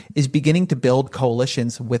is beginning to build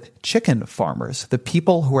coalitions with chicken farmers, the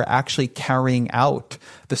people who are actually carrying out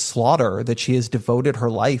the slaughter that she has devoted her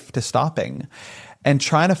life to stopping, and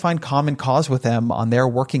trying to find common cause with them on their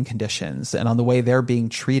working conditions and on the way they're being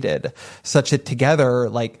treated, such that together,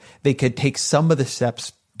 like, they could take some of the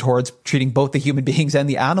steps towards treating both the human beings and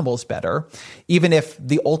the animals better, even if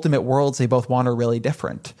the ultimate worlds they both want are really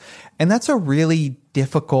different. And that's a really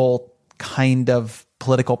difficult kind of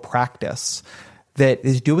political practice that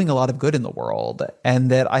is doing a lot of good in the world, and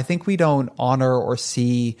that I think we don't honor or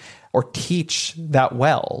see or teach that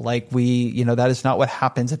well. Like that is not what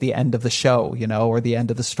happens at the end of the show, or the end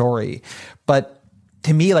of the story. But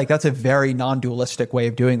to me, like, that's a very non-dualistic way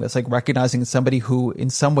of doing this, like recognizing somebody who in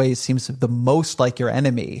some ways seems the most like your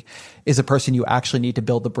enemy is a person you actually need to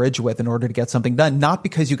build the bridge with in order to get something done. Not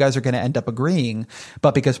because you guys are going to end up agreeing,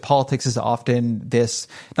 but because politics is often this,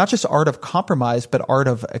 not just art of compromise, but art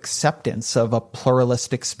of acceptance of a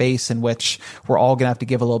pluralistic space in which we're all going to have to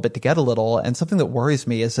give a little bit to get a little. And something that worries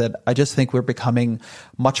me is that I just think we're becoming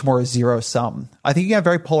much more zero sum. I think you can have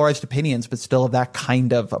very polarized opinions, but still have that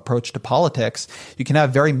kind of approach to politics. You can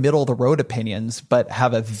have very middle of the road opinions, but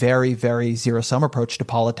have a very, very zero sum approach to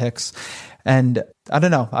politics. And I don't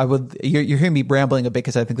know, you're hearing me rambling a bit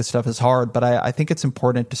because I think this stuff is hard, but I think it's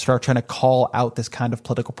important to start trying to call out this kind of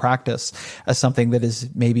political practice as something that is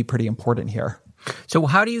maybe pretty important here. So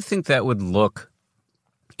how do you think that would look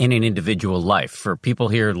in an individual life for people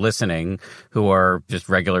here listening who are just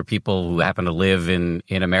regular people who happen to live in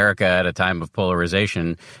America at a time of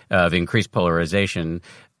polarization, of increased polarization?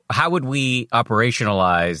 How would we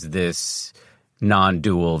operationalize this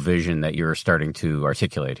non-dual vision that you're starting to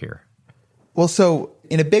articulate here? Well, so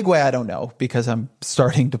in a big way, I don't know, because I'm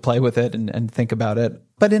starting to play with it and think about it.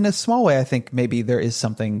 But in a small way, I think maybe there is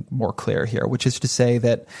something more clear here, which is to say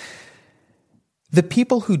that the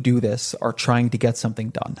people who do this are trying to get something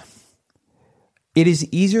done. It is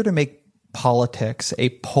easier to make politics a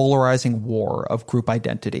polarizing war of group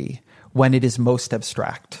identity when it is most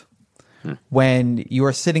abstract. When you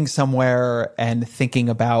are sitting somewhere and thinking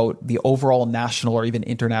about the overall national or even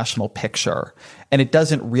international picture, and it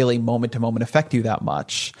doesn't really moment to moment affect you that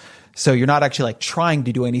much. So you're not actually like trying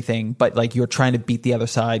to do anything, but like you're trying to beat the other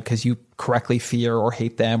side because you correctly fear or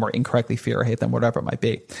hate them, or incorrectly fear or hate them, whatever it might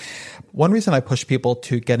be. One reason I push people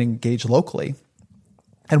to get engaged locally,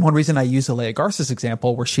 and one reason I use Alea Garza's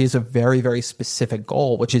example, where she has a very, very specific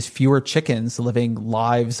goal, which is fewer chickens living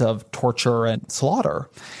lives of torture and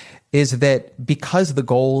slaughter, is that because the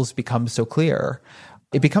goals become so clear,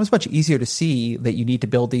 it becomes much easier to see that you need to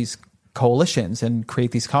build these coalitions and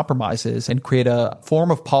create these compromises and create a form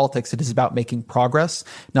of politics that is about making progress,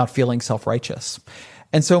 not feeling self-righteous.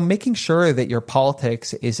 And so making sure that your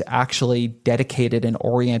politics is actually dedicated and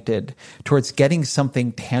oriented towards getting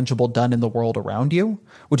something tangible done in the world around you,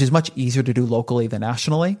 which is much easier to do locally than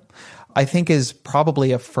nationally, I think is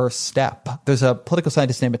probably a first step. There's a political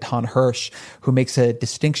scientist named Matan Hirsch who makes a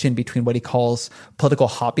distinction between what he calls political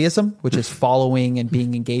hobbyism, which is following and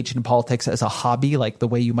being engaged in politics as a hobby, like the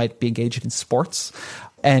way you might be engaged in sports,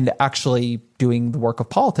 and actually doing the work of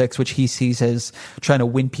politics, which he sees as trying to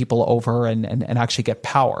win people over and actually get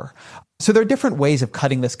power. So there are different ways of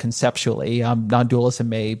cutting this conceptually. Non-dualism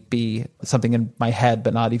may be something in my head,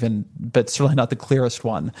 but certainly not the clearest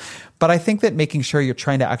one. But I think that making sure you're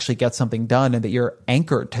trying to actually get something done and that you're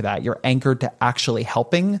anchored to that, you're anchored to actually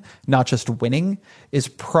helping, not just winning, is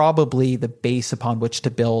probably the base upon which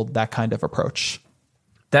to build that kind of approach.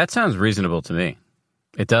 That sounds reasonable to me.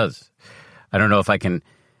 It does. I don't know if I can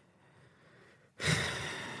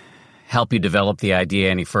help you develop the idea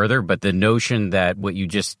any further, but the notion that what you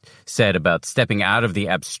just said about stepping out of the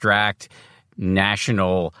abstract,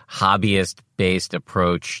 national, hobbyist-based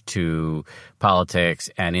approach to politics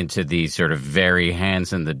and into the sort of very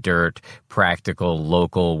hands-in-the-dirt, practical,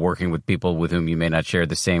 local, working with people with whom you may not share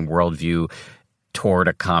the same worldview toward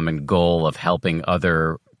a common goal of helping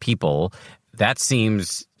other people, that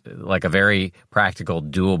seems like a very practical,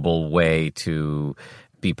 doable way to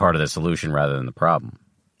be part of the solution rather than the problem.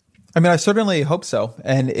 I mean, I certainly hope so.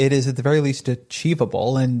 And it is at the very least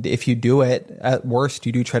achievable. And if you do it, at worst,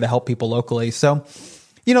 you do try to help people locally. So,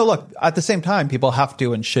 look, at the same time, people have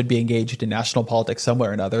to and should be engaged in national politics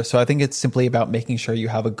somewhere or another. So I think it's simply about making sure you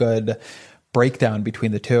have a good breakdown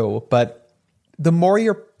between the two. But the more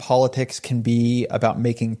your politics can be about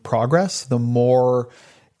making progress, the more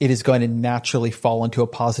it is going to naturally fall into a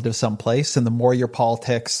positive someplace. And the more your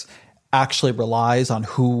politics actually relies on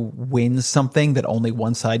who wins something that only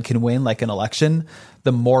one side can win, like an election,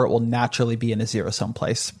 the more it will naturally be in a zero-sum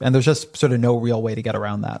place. And there's just sort of no real way to get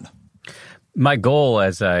around that. My goal,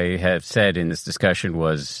 as I have said in this discussion,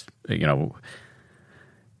 was,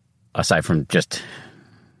 aside from just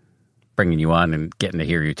bringing you on and getting to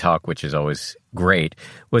hear you talk, which is always great,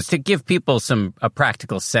 was to give people a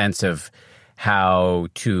practical sense of how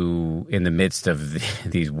to, in the midst of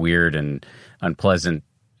these weird and unpleasant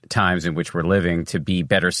times in which we're living, to be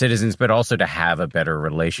better citizens, but also to have a better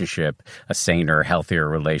relationship, a saner, healthier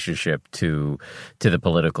relationship to the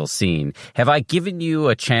political scene. Have I given you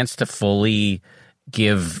a chance to fully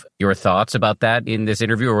give your thoughts about that in this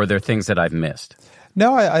interview, or are there things that I've missed?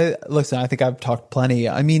 No, listen, I think I've talked plenty.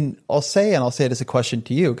 I mean, I'll say it as a question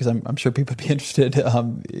to you, because I'm sure people would be interested.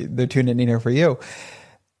 They're tuning in here for you.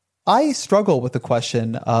 I struggle with the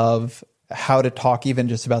question of how to talk even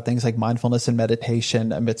just about things like mindfulness and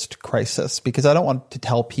meditation amidst crisis, because I don't want to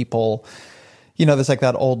tell people, there's like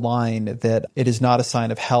that old line that it is not a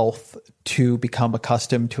sign of health to become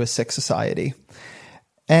accustomed to a sick society.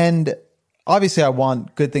 And obviously I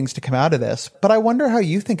want good things to come out of this, but I wonder how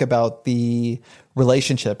you think about the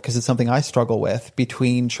relationship, because it's something I struggle with,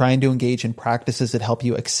 between trying to engage in practices that help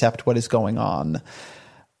you accept what is going on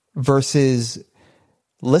versus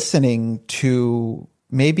listening to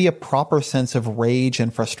maybe a proper sense of rage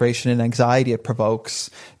and frustration and anxiety it provokes,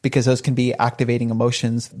 because those can be activating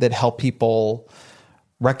emotions that help people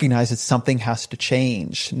recognize that something has to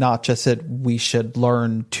change, not just that we should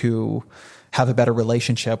learn to have a better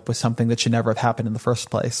relationship with something that should never have happened in the first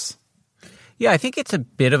place. Yeah, I think it's a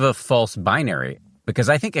bit of a false binary, because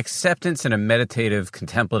I think acceptance in a meditative,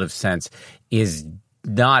 contemplative sense is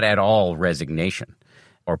not at all resignation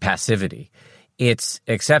or passivity. It's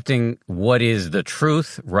accepting what is the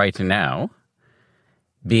truth right now,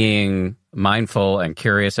 being mindful and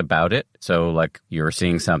curious about it. So like you're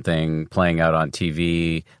seeing something playing out on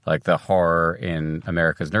TV, like the horror in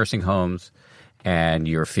America's nursing homes, and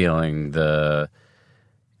you're feeling the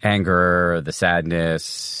anger, the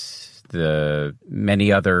sadness, the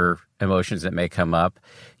many other emotions that may come up.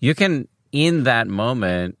 You can, in that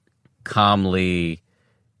moment, calmly,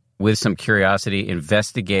 with some curiosity,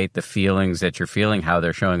 investigate the feelings that you're feeling, how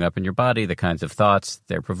they're showing up in your body, the kinds of thoughts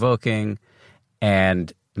they're provoking,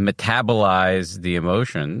 and metabolize the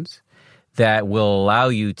emotions that will allow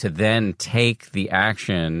you to then take the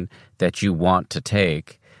action that you want to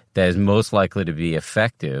take that is most likely to be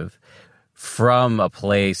effective from a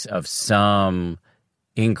place of some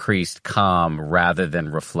increased calm rather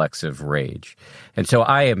than reflexive rage. And so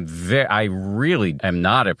I really am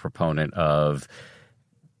not a proponent of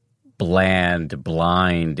bland,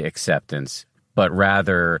 blind acceptance, but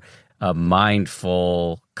rather a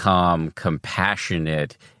mindful, calm,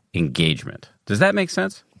 compassionate engagement. Does that make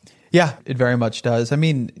sense? Yeah, it very much does. I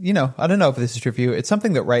mean, I don't know if this is true for you. It's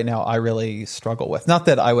something that right now I really struggle with. Not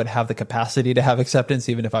that I would have the capacity to have acceptance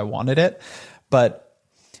even if I wanted it, but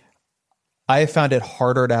I have found it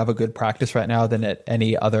harder to have a good practice right now than at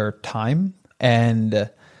any other time. And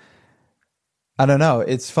I don't know.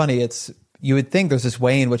 It's funny. You would think there's this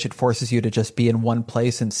way in which it forces you to just be in one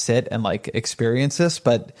place and sit and like experience this,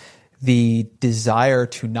 but the desire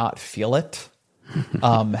to not feel it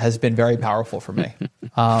has been very powerful for me.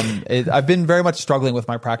 I've been very much struggling with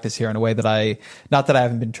my practice here in a way that not that I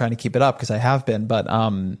haven't been trying to keep it up, because I have been, but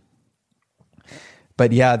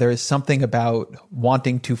yeah, there is something about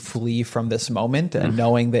wanting to flee from this moment and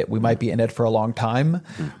knowing that we might be in it for a long time,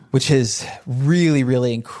 which has really,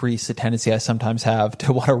 really increased the tendency I sometimes have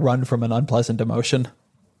to want to run from an unpleasant emotion.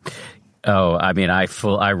 Oh, I mean,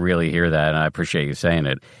 I really hear that, and I appreciate you saying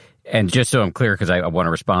it. And just so I'm clear, because I want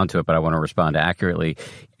to respond to it, but I want to respond accurately,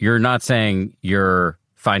 you're not saying you're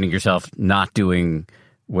finding yourself not doing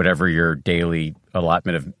whatever your daily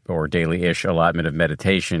allotment of, or daily-ish allotment of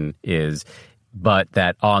meditation is, but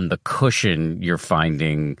that on the cushion you're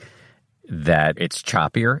finding that it's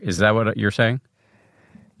choppier. Is that what you're saying?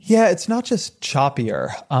 Yeah, it's not just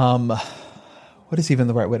choppier. What is even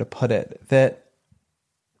the right way to put it? That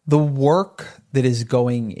the work that is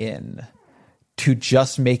going in to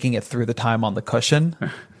just making it through the time on the cushion,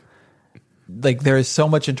 like there is so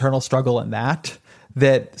much internal struggle in that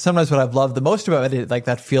sometimes what I've loved the most about it is like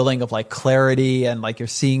that feeling of like clarity and like you're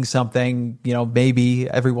seeing something, maybe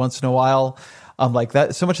every once in a while. Like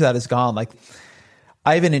that, so much of that is gone. Like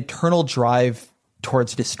I have an internal drive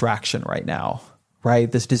towards distraction right now,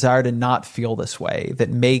 right? This desire to not feel this way that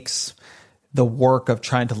makes the work of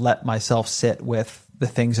trying to let myself sit with the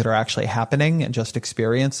things that are actually happening and just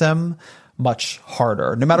experience them much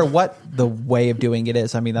harder, no matter what the way of doing it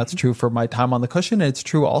is. I mean, that's true for my time on the cushion. And it's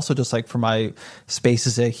true also just like for my space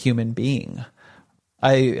as a human being.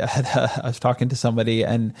 I was talking to somebody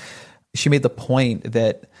and she made the point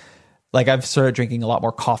that like I've started drinking a lot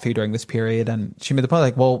more coffee during this period. And she made the point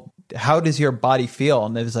like, well, how does your body feel?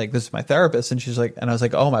 And it was like, this is my therapist. And she's like, and I was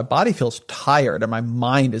like, oh, my body feels tired and my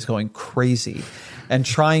mind is going crazy. And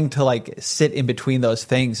trying to like sit in between those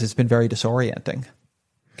things has been very disorienting.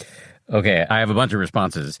 Okay, I have a bunch of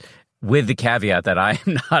responses with the caveat that I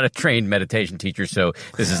am not a trained meditation teacher, so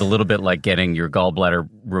this is a little bit like getting your gallbladder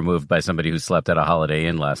removed by somebody who slept at a Holiday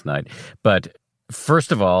Inn last night. But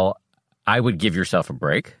first of all, I would give yourself a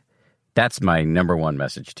break. That's my number one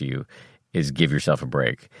message to you, is give yourself a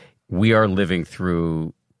break. We are living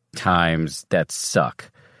through times that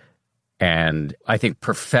suck. And I think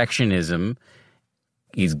perfectionism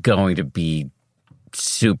is going to be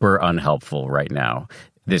super unhelpful right now.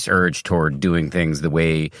 This urge toward doing things the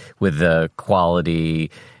way, with the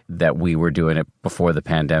quality that we were doing it before the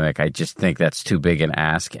pandemic, I just think that's too big an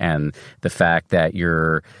ask. And the fact that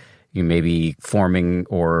you may be forming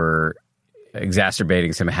or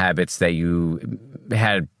exacerbating some habits that you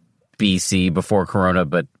had BC before Corona,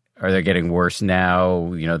 but are they getting worse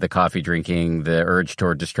now? The coffee drinking, the urge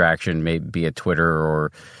toward distraction, maybe at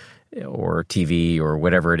Twitter or TV or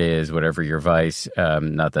whatever it is, whatever your vice.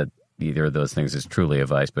 Not that either of those things is truly a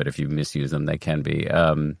vice, but if you misuse them, they can be.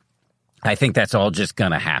 I think that's all just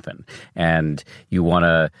going to happen. And you want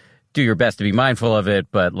to do your best to be mindful of it,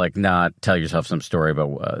 but like not tell yourself some story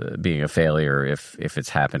about being a failure if it's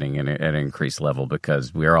happening at an increased level,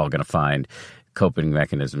 because we are all going to find coping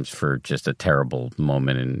mechanisms for just a terrible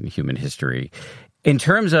moment in human history. In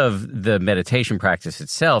terms of the meditation practice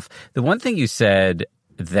itself, the one thing you said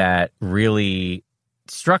that really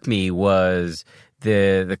struck me was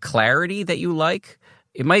the clarity that you like.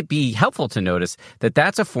 It might be helpful to notice that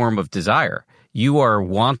that's a form of desire. you are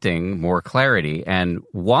wanting more clarity, and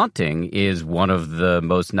wanting is one of the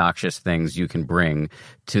most noxious things you can bring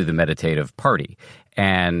to the meditative party.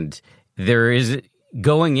 And there is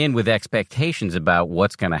going in with expectations about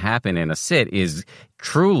what's going to happen in a sit is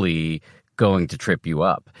truly going to trip you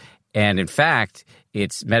up. And in fact,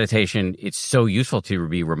 it's so useful to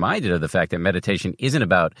be reminded of the fact that meditation isn't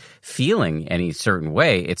about feeling any certain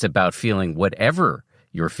way. It's about feeling whatever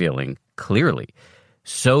you're feeling clearly,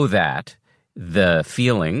 so that the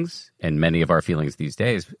feelings, and many of our feelings these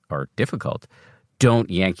days are difficult, don't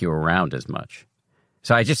yank you around as much.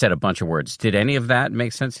 So I just said a bunch of words. Did any of that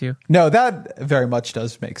make sense to you? No, that very much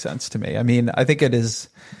does make sense to me. I mean, I think it is,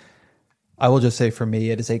 I will just say for me,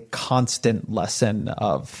 it is a constant lesson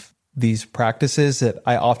of these practices that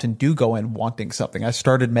I often do go in wanting something. I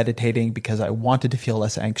started meditating because I wanted to feel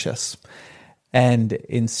less anxious. And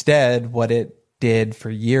instead, what it did for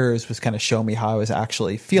years was kind of show me how I was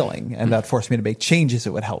actually feeling. And that forced me to make changes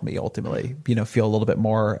that would help me ultimately, feel a little bit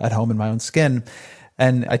more at home in my own skin.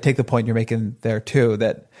 And I take the point you're making there too,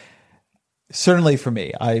 that certainly for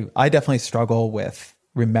me, I definitely struggle with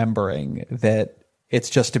remembering that it's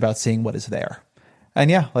just about seeing what is there. And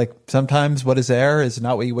yeah, like sometimes what is there is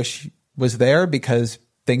not what you wish was there because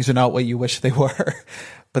things are not what you wish they were.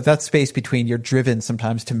 But that space between you're driven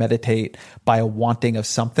sometimes to meditate by a wanting of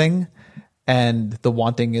something, and the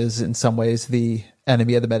wanting is in some ways the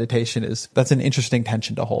enemy of the meditation, that's an interesting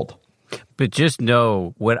tension to hold. But just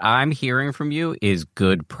know what I'm hearing from you is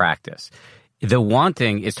good practice. The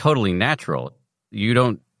wanting is totally natural. You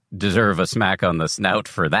don't deserve a smack on the snout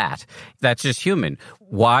for that. That's just human.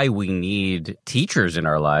 Why we need teachers in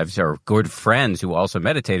our lives or good friends who also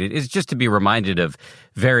meditated is just to be reminded of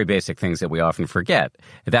very basic things that we often forget.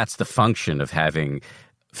 That's the function of having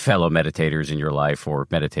fellow meditators in your life or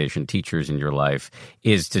meditation teachers in your life,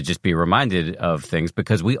 is to just be reminded of things,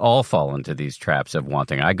 because we all fall into these traps of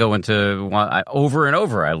wanting. I go into over and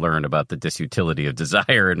over, I learn about the disutility of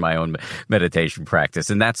desire in my own meditation practice.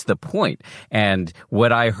 And that's the point. And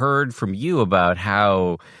what I heard from you about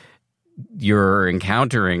how you're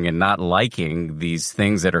encountering and not liking these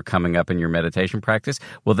things that are coming up in your meditation practice,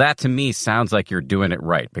 well, that to me sounds like you're doing it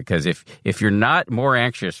right. Because if you're not more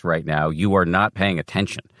anxious right now, you are not paying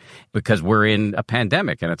attention, because we're in a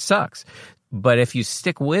pandemic and it sucks. But if you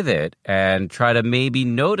stick with it and try to maybe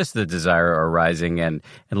notice the desire arising and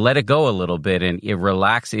let it go a little bit and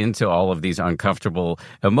relax into all of these uncomfortable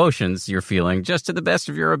emotions you're feeling just to the best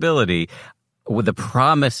of your ability, with the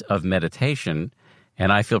promise of meditation, and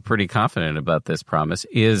I feel pretty confident about this promise,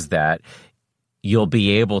 is that you'll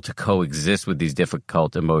be able to coexist with these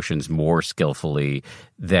difficult emotions more skillfully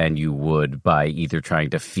than you would by either trying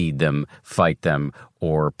to feed them, fight them,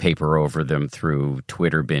 or paper over them through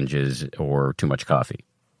Twitter binges or too much coffee.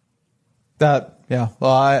 Yeah.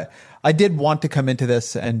 Well, I did want to come into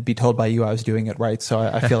this and be told by you I was doing it right. So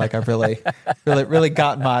I feel like I've really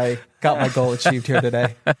got my goal achieved here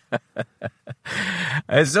today.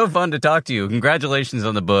 It's so fun to talk to you. Congratulations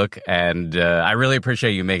on the book. And I really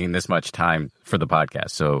appreciate you making this much time for the podcast.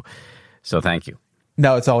 So thank you.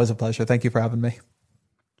 No, it's always a pleasure. Thank you for having me.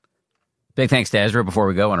 Big thanks to Ezra. Before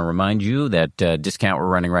we go, I want to remind you that discount we're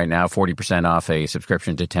running right now, 40% off a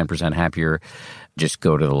subscription to 10% Happier. Just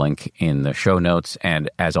go to the link in the show notes. And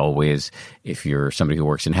as always, if you're somebody who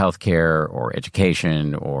works in healthcare or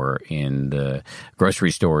education or in the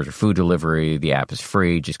grocery stores or food delivery, the app is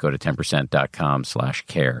free. Just go to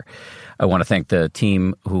 10%.com/care. I want to thank the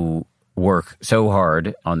team who work so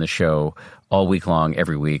hard on the show all week long,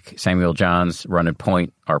 every week. Samuel Johns, running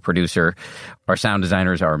point, our producer. Our sound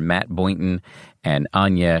designers are Matt Boynton and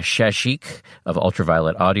Anya Sheshik of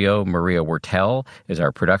Ultraviolet Audio. Maria Wertel is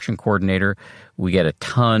our production coordinator. We get a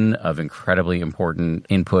ton of incredibly important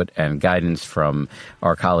input and guidance from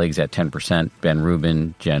our colleagues at 10%, Ben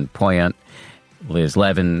Rubin, Jen Poyant, Liz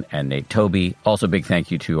Levin, and Nate Toby. Also, big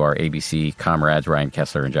thank you to our ABC comrades, Ryan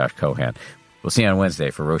Kessler and Josh Cohan. We'll see you on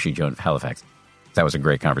Wednesday for Roshi Joan of Halifax. That was a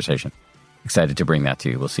great conversation. Excited to bring that to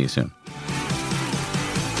you. We'll see you soon.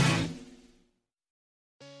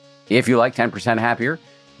 If you like 10% Happier,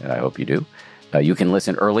 and I hope you do, you can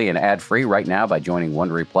listen early and ad-free right now by joining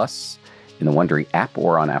Wondery Plus in the Wondery app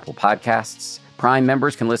or on Apple Podcasts. Prime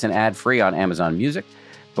members can listen ad-free on Amazon Music.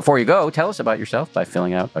 Before you go, tell us about yourself by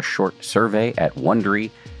filling out a short survey at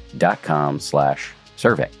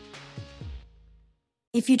Wondery.com/survey.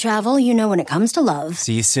 If you travel, you know when it comes to love.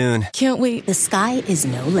 See you soon. Can't wait. The sky is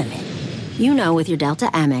no limit. You know with your Delta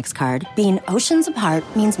Amex card, being oceans apart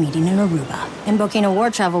means meeting in Aruba. And booking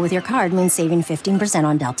award travel with your card means saving 15%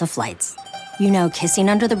 on Delta flights. You know kissing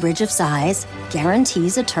under the bridge of sighs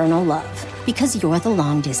guarantees eternal love because you're the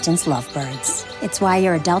long-distance lovebirds. It's why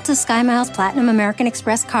you're a Delta SkyMiles Platinum American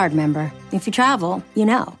Express card member. If you travel, you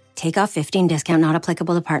know. Take off 15 discount not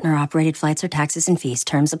applicable to partner-operated flights or taxes and fees.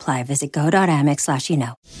 Terms apply. Visit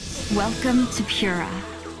go.amex/you-know. Welcome to Pura,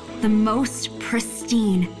 the most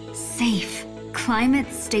pristine, safe,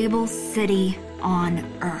 climate-stable city on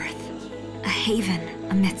Earth. A haven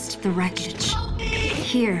amidst the wreckage.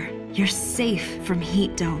 Here, you're safe from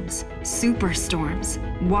heat domes, superstorms,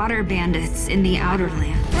 water bandits in the outer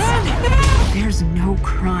lands. There's no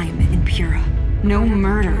crime in Pura. No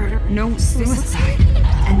murder, no suicide.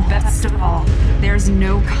 And best of all, there's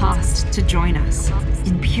no cost to join us.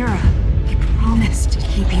 In Pura, we promise to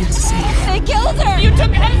keep you safe. They killed her! You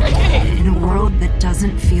took everything! In a world that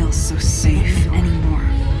doesn't feel so safe anymore,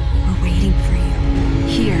 we're waiting for you.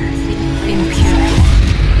 Here, in Pura.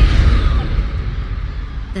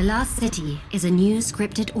 The Last City is a new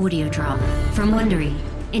scripted audio drama from Wondery.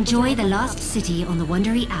 Enjoy The Last City on the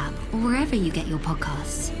Wondery app or wherever you get your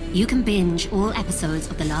podcasts. You can binge all episodes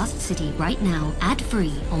of The Last City right now,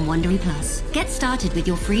 ad-free on Wondery Plus. Get started with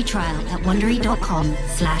your free trial at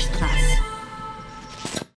Wondery.com/plus.